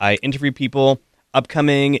 I interview people.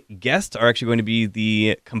 Upcoming guests are actually going to be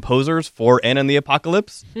the composers for Anna and the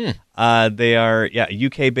Apocalypse. They are a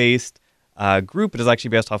UK-based group. It is actually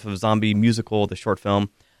based off of Zombie Musical, the short film.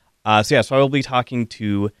 So I will be talking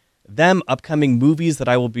to them. Upcoming movies that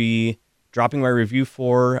I will be dropping my review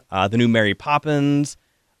for, the new Mary Poppins,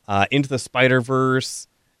 Into the Spider-Verse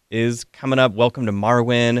is coming up. Welcome to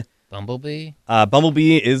Marwin. Bumblebee?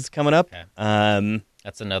 Bumblebee is coming up. Okay. Um,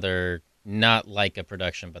 That's another, not Leica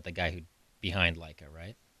production, but the guy who behind Leica,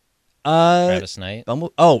 right? Travis Knight?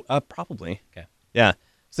 Probably. Okay. Yeah.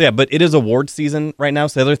 So yeah, but it is award season right now.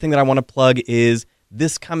 So the other thing that I want to plug is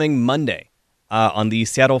this coming Monday on the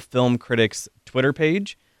Seattle Film Critics Twitter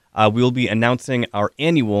page, we will be announcing our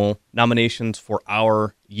annual nominations for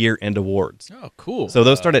our year-end awards. oh, cool. So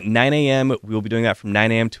those start at 9 a.m. We will be doing that from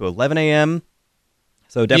 9 a.m. to 11 a.m.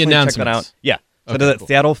 So definitely check that out. announcements. Yeah. So Okay, that's cool.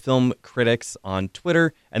 Seattle Film Critics on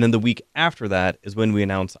Twitter. And then the week after that is when we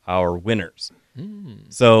announce our winners.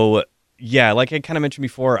 So, yeah, like I kind of mentioned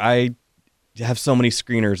before, I have so many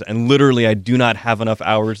screeners, and literally I do not have enough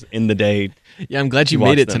hours in the day. yeah, I'm glad you watch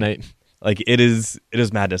made it them. tonight. Like, it is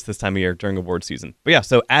madness this time of year during award season. But yeah,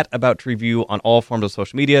 so at About to Review on all forms of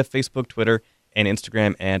social media, Facebook, Twitter, and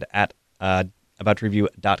Instagram, and at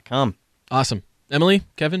aboutreview.com. Awesome. Emily,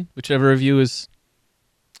 Kevin, whichever review is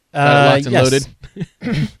locked and yes.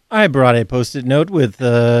 loaded. I brought a Post-it note with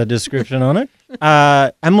a description on it.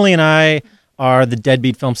 Emily and I are the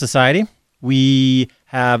Deadbeat Film Society. We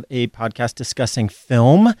have a podcast discussing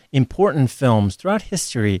film, important films throughout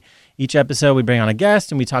history. Each episode, we bring on a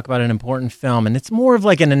guest and we talk about an important film. And it's more of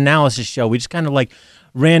like an analysis show. We just kind of like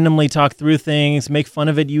randomly talk through things, make fun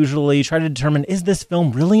of it usually, try to determine, is this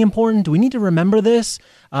film really important? Do we need to remember this?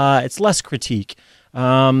 It's less critique.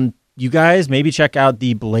 You guys maybe check out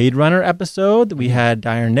the Blade Runner episode that we had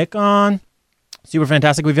Dyer Nick on. Super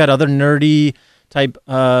fantastic. We've had other nerdy type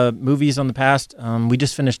movies on the past. We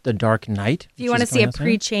just finished The Dark Knight. If you want to see a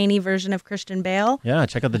pre-Cheney version of Christian Bale, Yeah,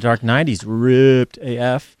 check out The Dark Knight. He's ripped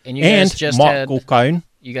AF. And you guys just Michael Caine.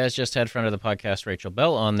 You guys just had friend of the podcast, Rachel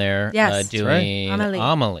Bell, on there Yes. That's doing right.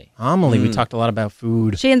 Amelie. Amelie, we talked a lot about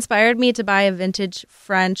food. she inspired me to buy a vintage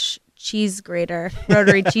French cheese grater,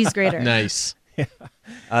 rotary cheese grater. Nice.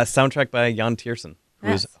 Soundtrack by Jan Tiersen, who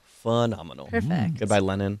is Yes. phenomenal. Perfect. Goodbye,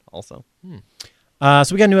 Lennon, also. So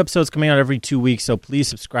we got new episodes coming out every 2 weeks. So please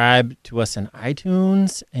subscribe to us in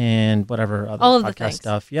iTunes and whatever other All of the podcast things.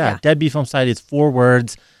 stuff. Yeah, Yeah. Deadbeat Film Society. It's 4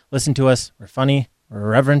 words. Listen to us. We're funny. We're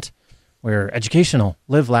irreverent. We're educational.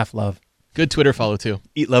 Live, laugh, love. Good Twitter follow, too.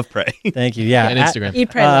 Eat, Love, Pray. Thank you. Yeah, And at- Instagram.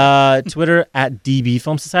 Eat, pray, love. Twitter at DB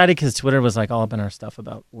Film Society, because Twitter was like all up in our stuff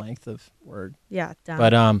about length of word. Yeah, done.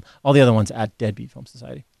 But all the other ones at Deadbeat Film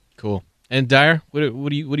Society. Cool. And Dyer, what are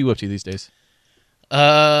you up to these days?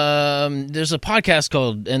 There's a podcast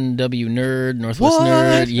called NW Nerd, Northwest What?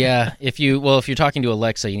 Nerd. Yeah, if you're talking to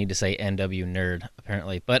Alexa, you need to say NW Nerd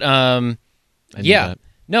apparently. But I knew yeah. that.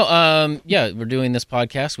 No, yeah, we're doing this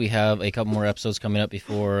podcast. We have a couple more episodes coming up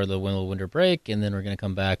before the winter break, and then we're going to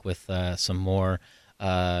come back with some more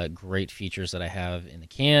great features that I have in the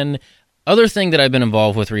can. Other thing that I've been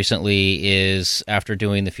involved with recently is after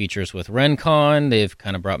doing the features with RenCon, they've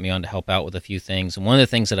kind of brought me on to help out with a few things. And one of the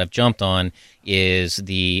things that I've jumped on is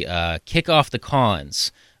the Kick Off the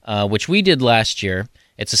Cons, which we did last year.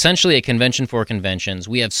 It's essentially a convention for conventions.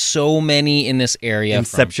 We have so many in this area.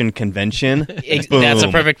 Inception Convention. That's a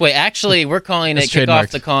Boom. perfect way. Actually, we're calling it That's Kick Off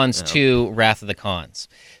trademarked. the Cons 2, Wrath of the Cons.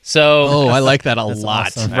 So, Oh, I like that a That's lot.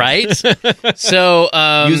 awesome. right? So,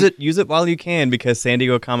 use it while you can, because San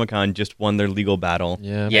Diego Comic-Con just won their legal battle.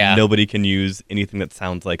 Yeah. Yeah. And nobody can use anything that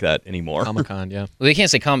sounds like that anymore. Comic-Con, yeah. Well, you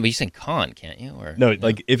can't say con, but you say con, can't you? Or No,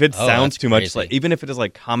 like if it Oh, sounds that's too much, crazy. like even if it is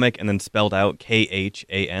like comic and then spelled out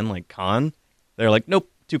KHAN, like con, they're like, nope,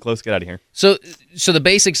 too close, get out of here. So the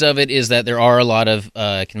basics of it is that there are a lot of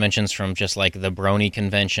conventions, from just like the Brony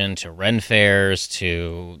convention to Ren fairs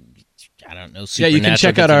to, I don't know, Yeah, you can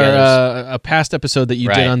check out our a past episode that you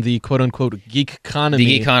did Right. on the quote-unquote geek economy.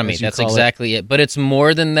 the economy. as you That's call it. exactly it. But it's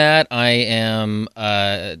more than that. I am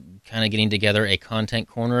kind of getting together a content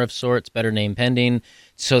corner of sorts, better name pending,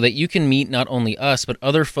 so that you can meet not only us, but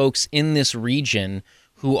other folks in this region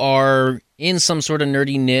who are in some sort of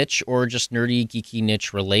nerdy niche or just nerdy, geeky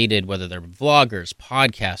niche related, whether they're vloggers,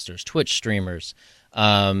 podcasters, Twitch streamers.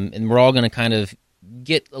 And we're all going to kind of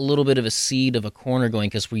get a little bit of a seed of a corner going,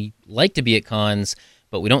 because we like to be at cons,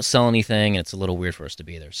 but we don't sell anything, and it's a little weird for us to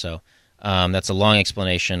be there. So that's a long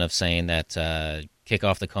explanation of saying that Kick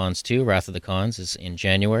Off the Cons 2, Wrath of the Cons, is in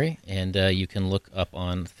January, and you can look up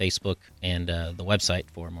on Facebook and the website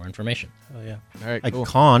for more information. Oh yeah. All right, I cool.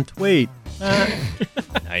 can't wait.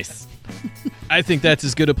 Nice. I think that's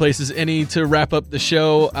as good a place as any to wrap up the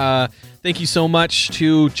show. Thank you so much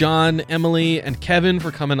to John, Emily, and Kevin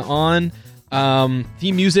for coming on.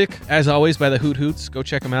 Theme music, as always, by the Hoot Hoots. Go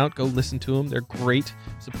check them out. Go listen to them. They're great.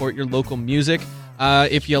 Support your local music.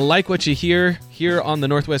 If you like what you hear here on the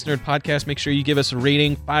Northwest Nerd Podcast, make sure you give us a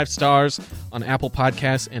rating, 5 stars on Apple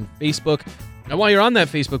Podcasts and Facebook. Now, while you're on that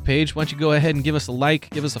Facebook page, why don't you go ahead and give us a like,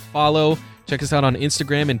 give us a follow. Check us out on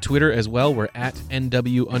Instagram and Twitter as well. We're at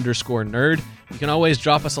NW_nerd. You can always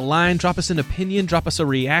drop us a line, drop us an opinion, drop us a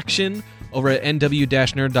reaction over at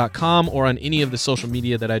nw-nerd.com or on any of the social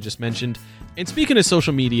media that I just mentioned. And speaking of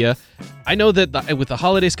social media, I know that with the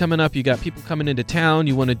holidays coming up, you got people coming into town,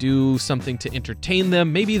 you want to do something to entertain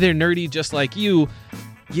them. Maybe they're nerdy just like you.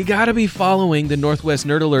 You gotta be following the Northwest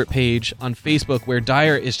Nerd Alert page on Facebook, where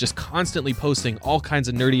Dyer is just constantly posting all kinds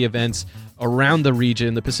of nerdy events around the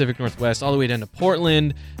region, the Pacific Northwest, all the way down to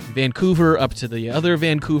Portland, Vancouver, up to the other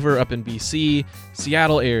Vancouver, up in BC,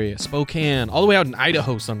 Seattle area, Spokane, all the way out in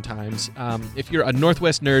Idaho sometimes. If you're a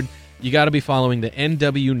Northwest nerd, you gotta be following the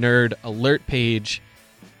NW Nerd Alert page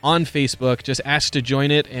on Facebook. Just ask to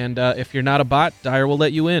join it, and if you're not a bot, Dyer will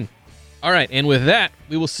let you in. All right, and with that,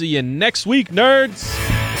 we will see you next week, nerds!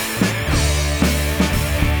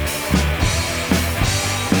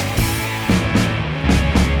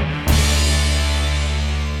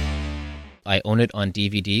 I own it on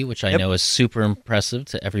DVD, which I Yep. know is super impressive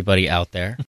to everybody out there.